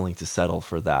willing to settle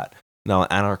for that. Now, an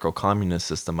anarcho-communist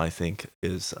system, I think,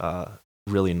 is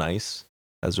really nice,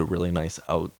 has a really nice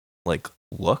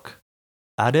look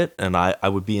at it, and I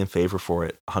would be in favor for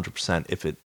it 100% if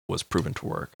it was proven to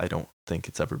work. I don't think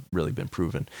it's ever really been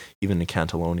proven, even in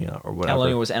Catalonia or whatever.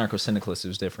 Catalonia was anarcho-syndicalist. It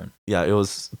was different. Yeah, it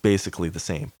was basically the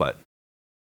same, but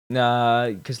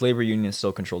because labor unions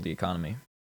still controlled the economy.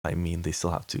 I mean, they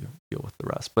still have to deal with the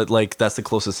rest, but that's the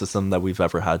closest system that we've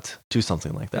ever had to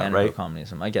something like that, right?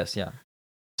 Anarcho-communism, I guess, yeah.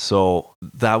 So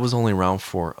that was only around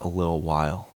for a little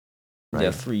while. Right?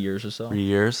 Yeah, 3 years or so. 3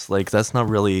 years, that's not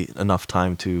really enough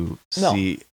time to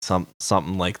see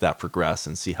something like that progress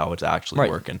and see how it's actually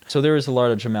working. So there is a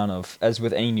large amount of, as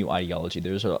with any new ideology,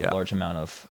 there's a large amount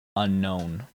of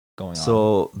unknown going on.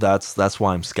 So that's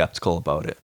why I'm skeptical about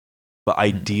it. But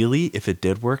ideally, if it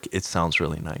did work, it sounds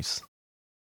really nice.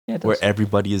 Yeah, it does. Where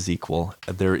everybody is equal,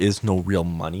 there is no real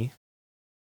money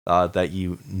that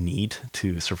you need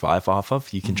to survive off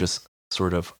of. You can just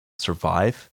sort of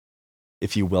survive,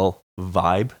 if you will,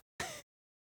 vibe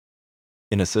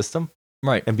in a system,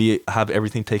 right? And have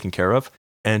everything taken care of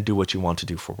and do what you want to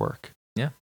do for work. Yeah,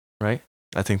 right.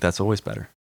 I think that's always better.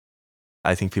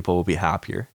 I think people will be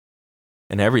happier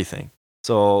and everything.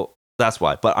 So that's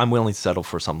why. But I'm willing to settle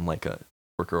for something like a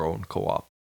worker-owned co-op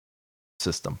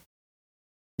system.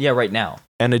 Yeah, right now,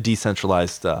 and a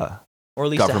decentralized or at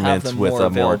least government with a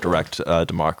more direct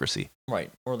democracy. Right,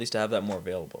 or at least to have that more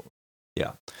available.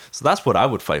 Yeah, so that's what I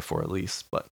would fight for, at least.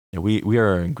 But we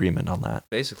are in agreement on that,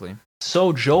 basically.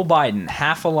 So Joe Biden,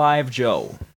 half alive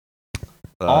Joe,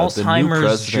 Alzheimer's the new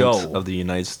president Joe of the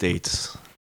United States,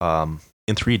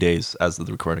 in 3 days as of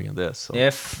the recording of this. So.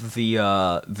 If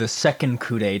the second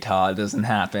coup d'état doesn't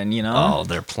happen, Oh,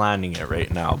 they're planning it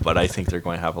right now, but I think they're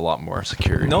going to have a lot more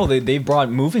security. No, they brought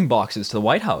moving boxes to the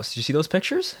White House. Did you see those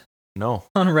pictures? No.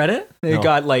 On Reddit? They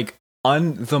got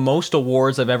the most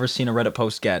awards I've ever seen a Reddit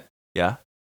post get. Yeah.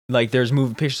 There's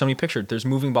moving pictures, somebody pictured. There's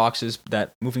moving boxes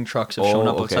that moving trucks have shown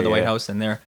up outside the White House, and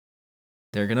they're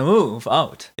gonna move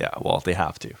out. Yeah, well, they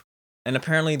have to. And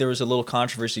apparently there was a little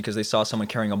controversy because they saw someone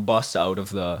carrying a bus out of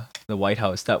the White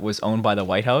House that was owned by the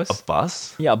White House. A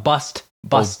bus? Yeah, bust.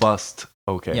 Oh, bust.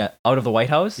 Okay. Yeah, out of the White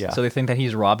House. Yeah. So they think that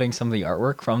he's robbing some of the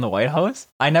artwork from the White House.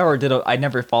 I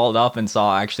never followed up and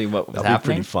saw actually what was happening. That'd be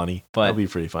pretty funny. That'd be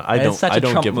pretty fun. I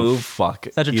don't give a fuck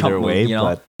such a either Trump way. Move,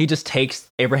 But he just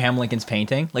takes Abraham Lincoln's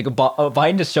painting.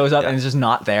 Biden just shows up and is just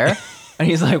not there. And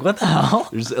he's like, what the hell?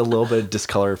 There's a little bit of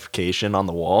discolorification on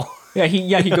the wall. Yeah,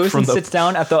 he goes and sits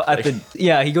down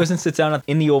he goes and sits down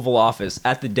in the Oval Office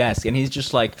at the desk, and he's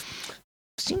just like,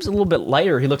 seems a little bit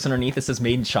lighter. He looks underneath, it says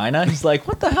made in China. He's like,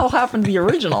 what the hell happened to the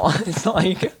original? It's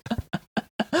like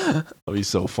that'd be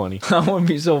so funny. That would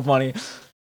be so funny.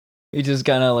 He just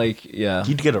kind of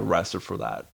he'd get arrested for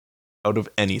that. Out of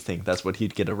anything, that's what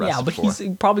he'd get arrested for. Yeah, but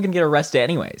he's probably gonna get arrested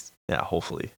anyways. Yeah,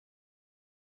 hopefully.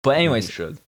 But anyways, he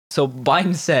should. So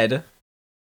Biden said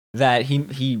that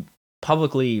he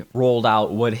publicly rolled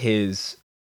out what his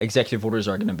executive orders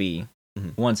are going to be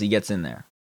once he gets in there.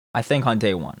 I think on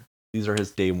day one. These are his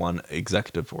day one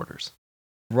executive orders.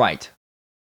 Right.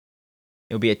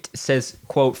 It'll be it says,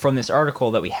 quote, from this article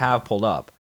that we have pulled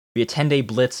up, be a 10-day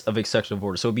blitz of executive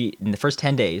orders. So it'll be in the first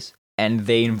 10 days, and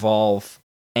they involve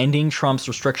ending Trump's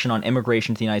restriction on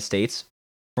immigration to the United States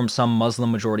from some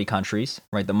Muslim majority countries,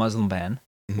 right? The Muslim ban.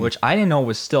 which I didn't know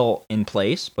was still in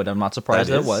place, but I'm not surprised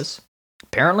that it was.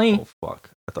 Apparently, oh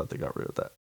fuck, I thought they got rid of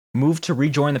that. Moved to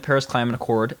rejoin the Paris Climate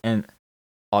Accord, and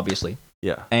obviously,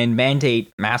 Yeah, and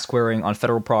mandate mask wearing on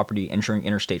federal property and during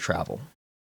interstate travel.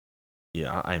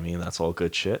 yeah. I mean, that's all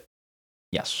good shit.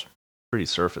 Yes, Pretty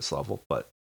surface level, but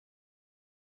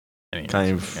I mean,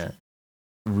 kind of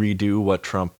redo what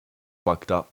Trump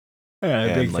fucked up. Yeah,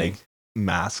 and like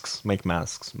make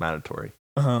masks mandatory.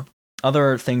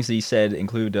 Other things that he said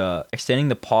include extending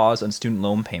the pause on student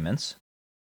loan payments.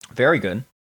 Very good.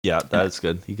 Yeah, that's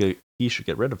good. He should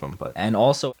get rid of them, but and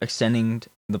also extending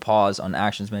the pause on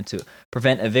actions meant to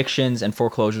prevent evictions and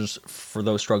foreclosures for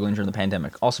those struggling during the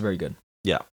pandemic. Also very good.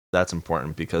 Yeah, that's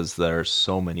important because there's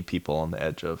so many people on the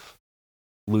edge of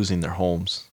losing their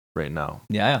homes right now.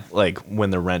 Yeah. Like when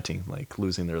they're renting, like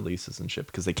losing their leases and shit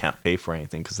because they can't pay for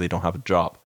anything because they don't have a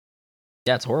job.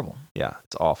 Yeah, it's horrible. Yeah,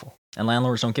 it's awful. And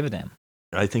landlords don't give a damn.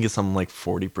 I think it's something like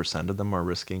 40% of them are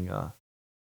risking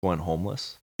going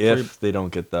homeless if they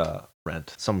don't get the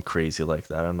rent. Something crazy like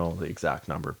that. I don't know the exact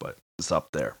number, but it's up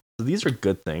there. So these are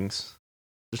good things.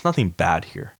 There's nothing bad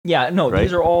here. Yeah, no, right?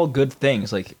 These are all good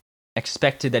things, like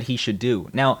expected that he should do.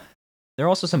 Now, there are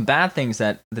also some bad things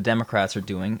that the Democrats are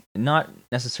doing. Not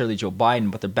necessarily Joe Biden,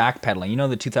 but they're backpedaling. You know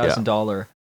the $2,000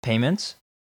 payments?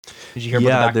 Did you hear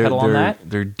about the backpedal on that?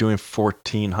 They're doing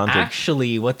 $1,400.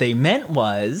 Actually, what they meant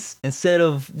was, instead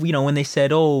of, when they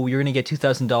said, oh, you're going to get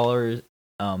 $2,000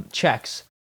 checks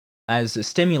as a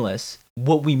stimulus,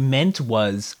 what we meant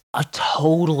was a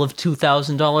total of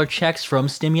 $2,000 checks from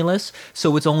stimulus.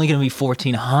 So it's only going to be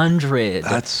 $1,400.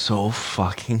 That's so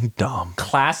fucking dumb.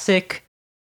 Classic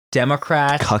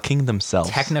Democrat cucking themselves.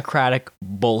 Technocratic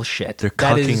bullshit. They're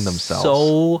cucking themselves.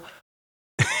 So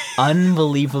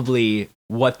unbelievably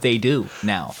what they do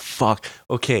now. Fuck.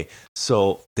 Okay,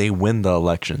 so they win the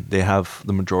election. They have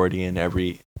the majority in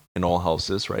all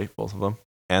houses, right? Both of them,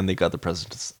 and they got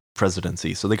the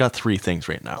presidency. So they got three things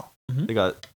right now. Mm-hmm. They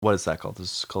got, what is that called?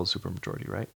 This is called supermajority,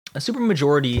 right? A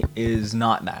supermajority is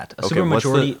not that. A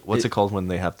supermajority. What's it called when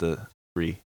they have the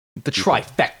three? The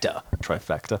trifecta.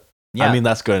 Trifecta. Yeah. I mean,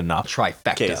 that's good enough.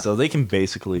 Trifecta. Okay, so they can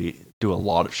basically do a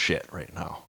lot of shit right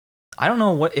now. I don't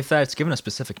know if that's given a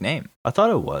specific name. I thought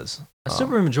it was. A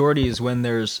supermajority is when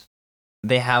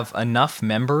they have enough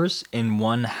members in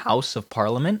one house of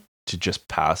parliament to just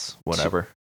pass whatever.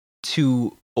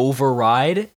 To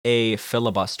override a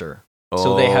filibuster.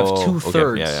 So they have 2/3.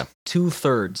 Okay. Yeah.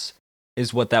 2/3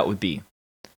 is what that would be.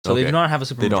 So they do not have a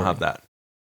supermajority. They don't have that.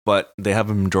 But they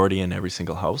have a majority in every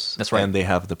single house. That's right. And they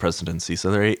have the presidency.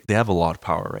 So they have a lot of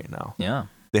power right now. Yeah.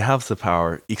 They have the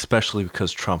power, especially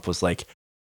because Trump was like,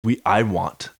 I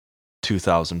want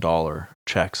 $2,000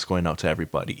 checks going out to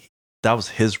everybody. That was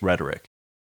his rhetoric.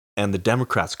 And the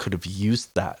Democrats could have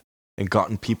used that and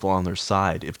gotten people on their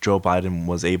side if Joe Biden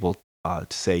was able to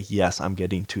say, yes, I'm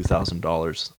getting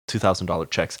 $2,000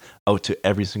 checks out to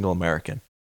every single American.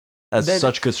 That's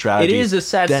such good strategy. It is a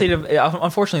sad state of,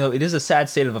 unfortunately, though, it is a sad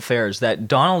state of affairs that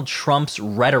Donald Trump's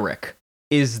rhetoric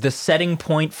is the setting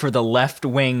point for the left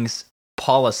wing's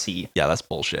policy. Yeah, that's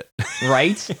bullshit.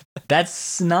 Right?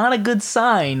 That's not a good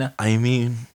sign. I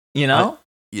mean,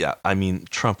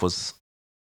 Trump was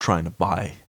trying to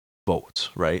buy votes,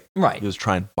 right? Right. He was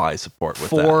trying to buy support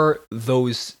for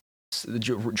those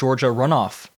Georgia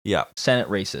runoff Senate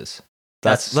races.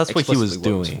 That's what he was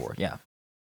doing. Yeah.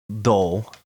 Though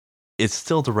it's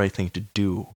still the right thing to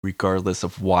do, regardless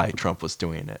of why Trump was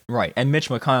doing it. Right. And Mitch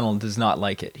McConnell does not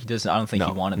like it. He doesn't. I don't think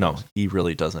he wanted it. No, he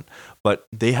really doesn't. But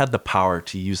they had the power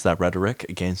to use that rhetoric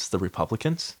against the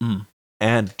Republicans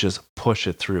and just push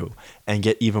it through and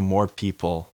get even more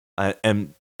people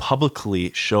and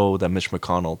publicly show that Mitch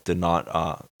McConnell did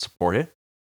not support it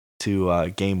to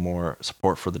gain more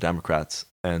support for the Democrats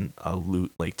and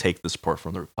take the support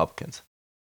from the Republicans.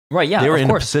 Right, yeah, they were in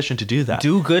a position to do that.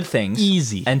 Do good things.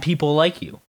 Easy. And people like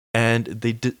you. And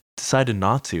they decided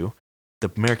not to. The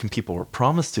American people were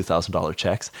promised $2,000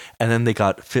 checks, and then they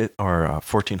got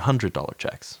 $1,400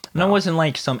 checks. And it wasn't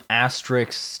like some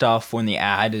asterisk stuff when the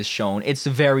ad is shown. It's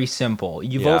very simple.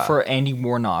 You vote for Andy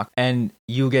Warnock, and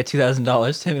you get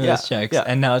 $2,000 stimulus checks. Yeah.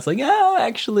 And now it's like, oh,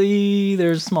 actually,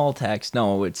 there's small text.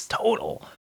 No, it's total.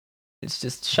 It's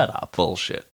just shut up.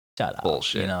 Bullshit. Shut up.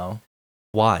 Bullshit.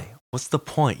 Why? What's the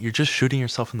point? You're just shooting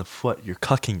yourself in the foot. You're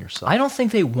cucking yourself. I don't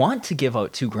think they want to give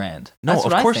out $2,000. No,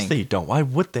 of course they don't. Why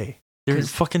would they? They're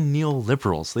fucking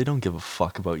neoliberals. They don't give a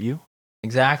fuck about you.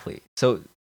 Exactly. So,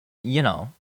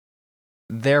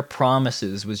 their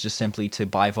promises was just simply to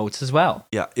buy votes as well.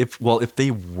 Yeah. If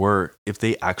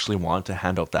they actually wanted to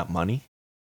hand out that money,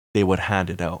 they would hand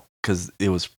it out because it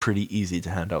was pretty easy to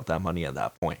hand out that money at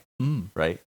that point,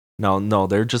 right? No,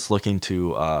 they're just looking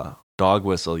to dog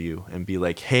whistle you and be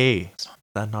like, hey, is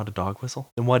that not a dog whistle?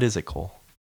 Then what is it, Cole?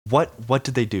 What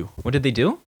did they do? What did they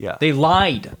do? Yeah. They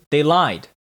lied.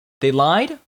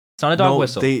 It's not a dog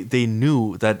whistle. They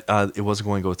knew that it wasn't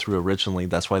going to go through originally.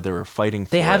 That's why they were fighting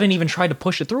for They haven't it. even tried to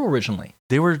push it through originally.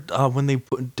 They were, when they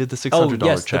did the $600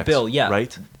 yes, checks, the bill, yeah.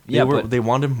 right? They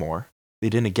wanted more. They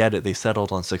didn't get it. They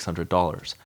settled on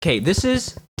 $600. Okay, this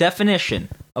is definition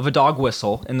of a dog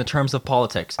whistle in the terms of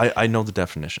politics. I know the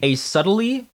definition. A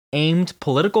subtly aimed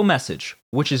political message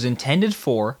which is intended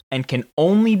for and can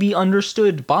only be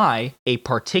understood by a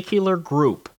particular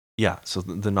group. Yeah, so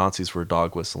the Nazis were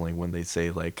dog whistling when they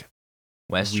say like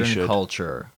Western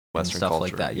culture and stuff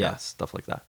like that. Yeah, stuff like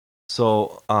that.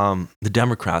 So the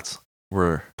Democrats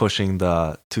were pushing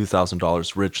the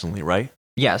 $2,000 originally, right?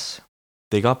 Yes.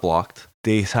 They got blocked.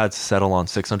 They had to settle on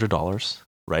 $600,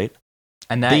 right?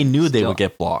 And they knew they would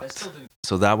get blocked.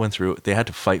 So that went through. They had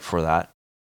to fight for that.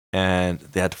 And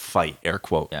they had to fight, air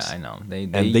quotes. Yeah, I know. They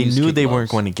knew they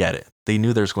weren't going to get it. They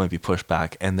knew there was going to be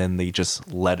pushback, and then they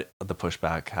just let the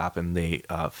pushback happen. They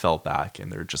fell back,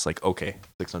 and they're just like, okay,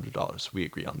 $600. We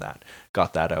agree on that.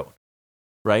 Got that out,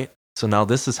 right? So now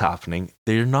this is happening.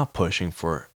 They're not pushing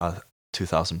for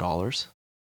 $2,000.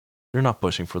 They're not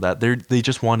pushing for that. They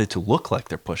just wanted to look like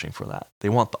they're pushing for that. They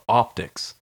want the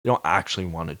optics. They don't actually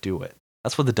want to do it.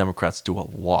 That's what the Democrats do a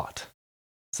lot.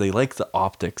 So they like the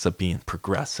optics of being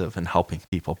progressive and helping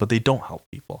people, but they don't help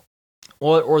people.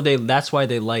 Or that's why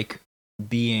they like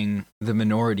being the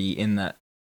minority in the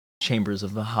chambers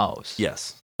of the House.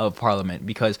 Yes. Of Parliament,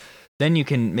 because then you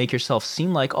can make yourself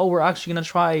seem like, oh, we're actually going to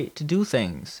try to do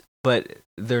things, but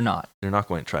they're not. They're not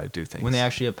going to try to do things. When they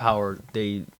actually have power,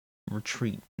 they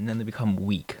retreat and then they become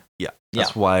weak. Yeah.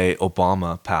 That's why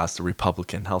Obama passed a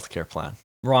Republican healthcare plan.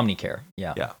 Romney care.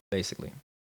 Yeah. Yeah. Basically.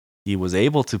 He was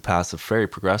able to pass a very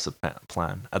progressive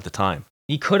plan at the time.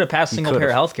 He could have passed single-payer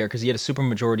health care because he had a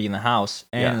supermajority in the House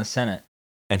and in the Senate.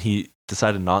 And he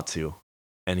decided not to,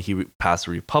 and he passed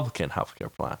a Republican health care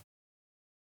plan.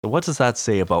 So what does that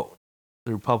say about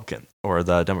the Republican or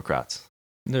the Democrats?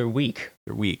 They're weak.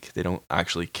 They're weak. They don't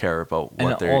actually care about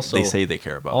what they say they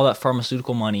care about. All that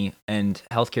pharmaceutical money and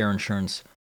healthcare insurance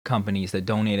companies that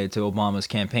donated to Obama's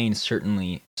campaign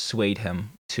certainly swayed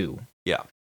him too. Yeah.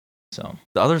 So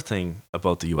the other thing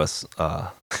about the U.S.,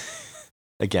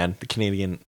 again, the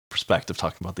Canadian perspective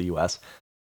talking about the U.S.,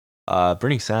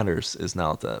 Bernie Sanders is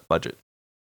now the budget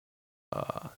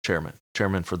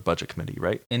chairman for the budget committee,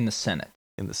 right? In the Senate.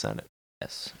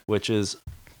 Yes. Which is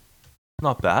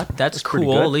not bad. That's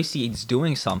cool. At least he's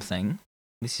doing something.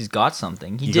 At least he's got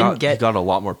something. He got a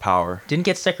lot more power. Didn't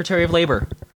get Secretary of Labor.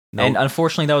 No. And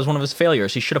unfortunately, that was one of his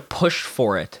failures. He should have pushed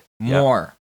for it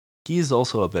more. He's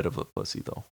also a bit of a pussy,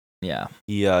 though. Yeah.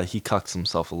 He cucks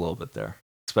himself a little bit there.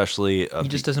 Especially he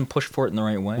just doesn't push for it in the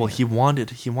right way. Well, he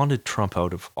wanted Trump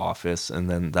out of office,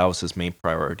 and then that was his main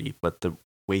priority. But the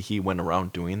way he went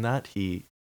around doing that, he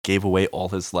gave away all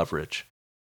his leverage,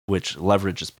 which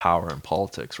leverage is power in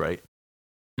politics, right?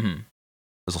 Mm-hmm.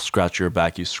 I'll scratch your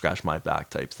back, you scratch my back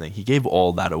type thing. He gave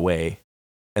all that away,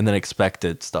 and then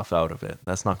expected stuff out of it.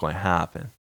 That's not going to happen.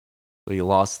 So he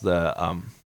lost the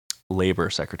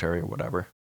labor secretary or whatever.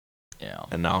 Yeah.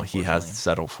 And now he has to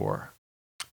settle for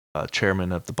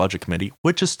chairman of the budget committee,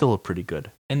 which is still pretty good.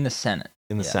 In the Senate.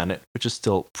 Senate, which is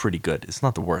still pretty good. It's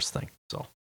not the worst thing. So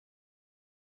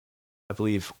I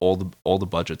believe all the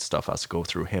budget stuff has to go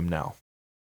through him now.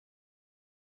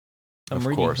 I'm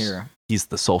reading here. He's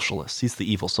the socialist. He's the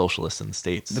evil socialist in the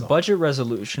States. The budget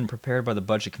resolution prepared by the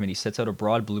budget committee sets out a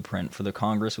broad blueprint for the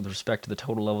Congress with respect to the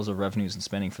total levels of revenues and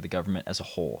spending for the government as a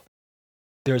whole.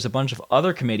 There's a bunch of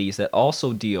other committees that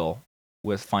also deal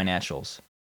with financials.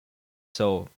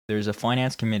 So there's a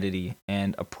finance committee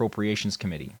and appropriations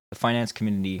committee. The finance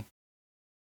committee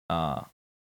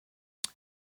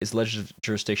is legislative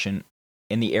jurisdiction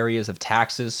in the areas of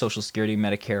taxes, Social Security,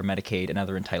 Medicare, Medicaid, and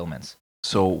other entitlements.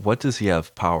 So what does he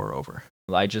have power over?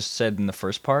 Well, I just said in the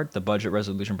first part, the budget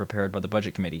resolution prepared by the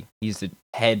budget committee. He's the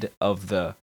head of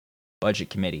the budget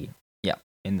committee. Yeah,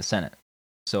 in the Senate.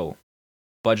 So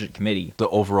budget committee, the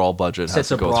overall budget has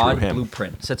to go through him.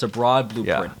 Sets a broad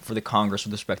blueprint for the Congress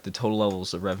with respect to total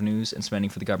levels of revenues and spending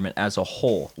for the government as a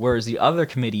whole. Whereas the other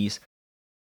committees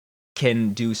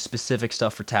can do specific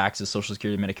stuff for taxes, Social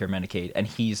Security, Medicare, Medicaid, and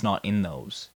he's not in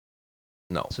those.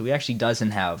 No. So he actually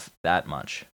doesn't have that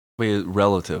much. But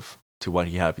relative to what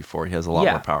he had before, he has a lot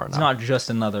more power now. He's not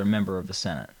just another member of the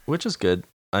Senate. Which is good.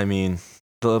 I mean,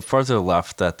 the farther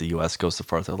left that the U.S. goes, the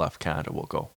farther left Canada will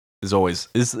go. Is always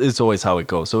how it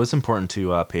goes. So it's important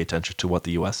to pay attention to what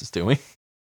the U.S. is doing.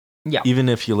 Yeah. Even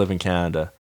if you live in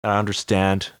Canada, I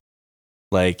understand,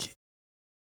 like,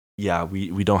 yeah,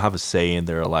 we don't have a say in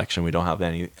their election. We don't have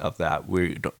any of that.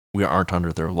 We aren't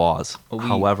under their laws.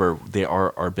 However, they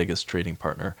are our biggest trading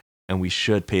partner, and we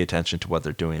should pay attention to what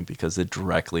they're doing because it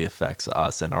directly affects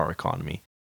us and our economy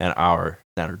and our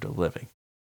standard of living.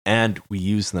 And we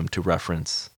use them to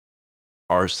reference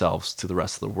ourselves to the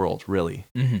rest of the world, really.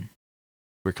 Mm-hmm.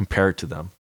 We're compared to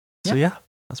them. So yeah,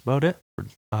 that's about it for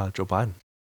Joe Biden.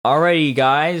 Alrighty,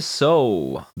 guys.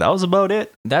 So that was about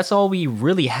it. That's all we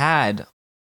really had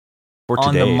for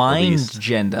today, on the mind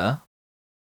agenda.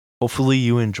 Hopefully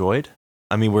you enjoyed.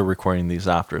 I mean, we're recording these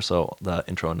after, so the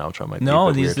intro and outro might be a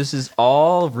bit weird. This is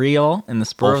all real in the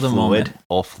spur of the moment.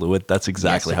 All fluid. That's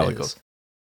exactly how it goes.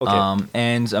 Okay.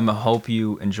 And I hope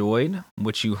you enjoyed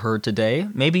what you heard today.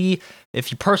 Maybe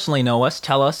if you personally know us,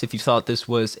 tell us if you thought this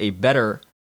was a better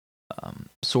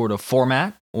sort of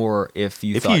format, or if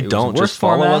you thought it was a worse just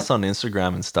follow format. us on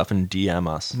Instagram and stuff and DM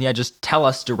us. Yeah, just tell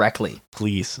us directly.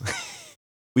 Please.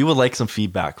 We would like some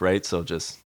feedback, right? So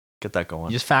just get that going.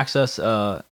 You just fax us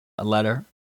a letter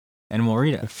and we'll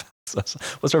read it.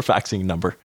 What's our faxing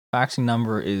number? Faxing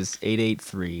number is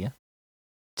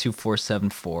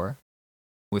 883-2474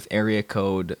 with area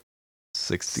code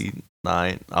 69.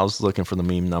 I was looking for the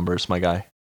meme numbers, my guy.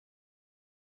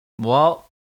 Well,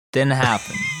 didn't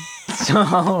happen.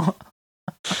 So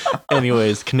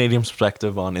anyways, Canadian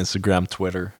Perspective on Instagram,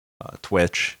 Twitter,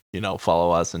 Twitch,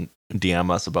 follow us and DM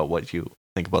us about what you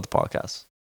think about the podcast.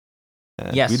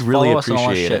 Yes, we'd really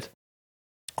appreciate it.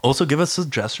 Also, give us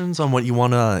suggestions on what you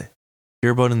want to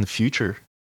hear about in the future.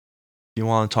 If you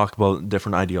want to talk about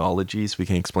different ideologies, we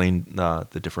can explain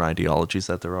the different ideologies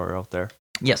that there are out there.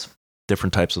 Yes.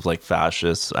 Different types of like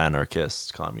fascists,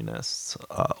 anarchists, communists,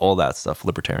 all that stuff,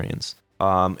 libertarians.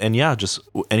 And yeah, just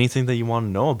anything that you want to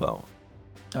know about.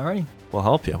 Alrighty. We'll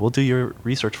help you. We'll do your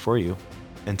research for you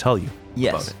and tell you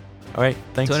about it. All right.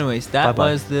 Thanks. So anyways, that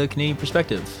was the Canadian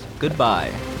Perspective.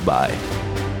 Goodbye. Bye.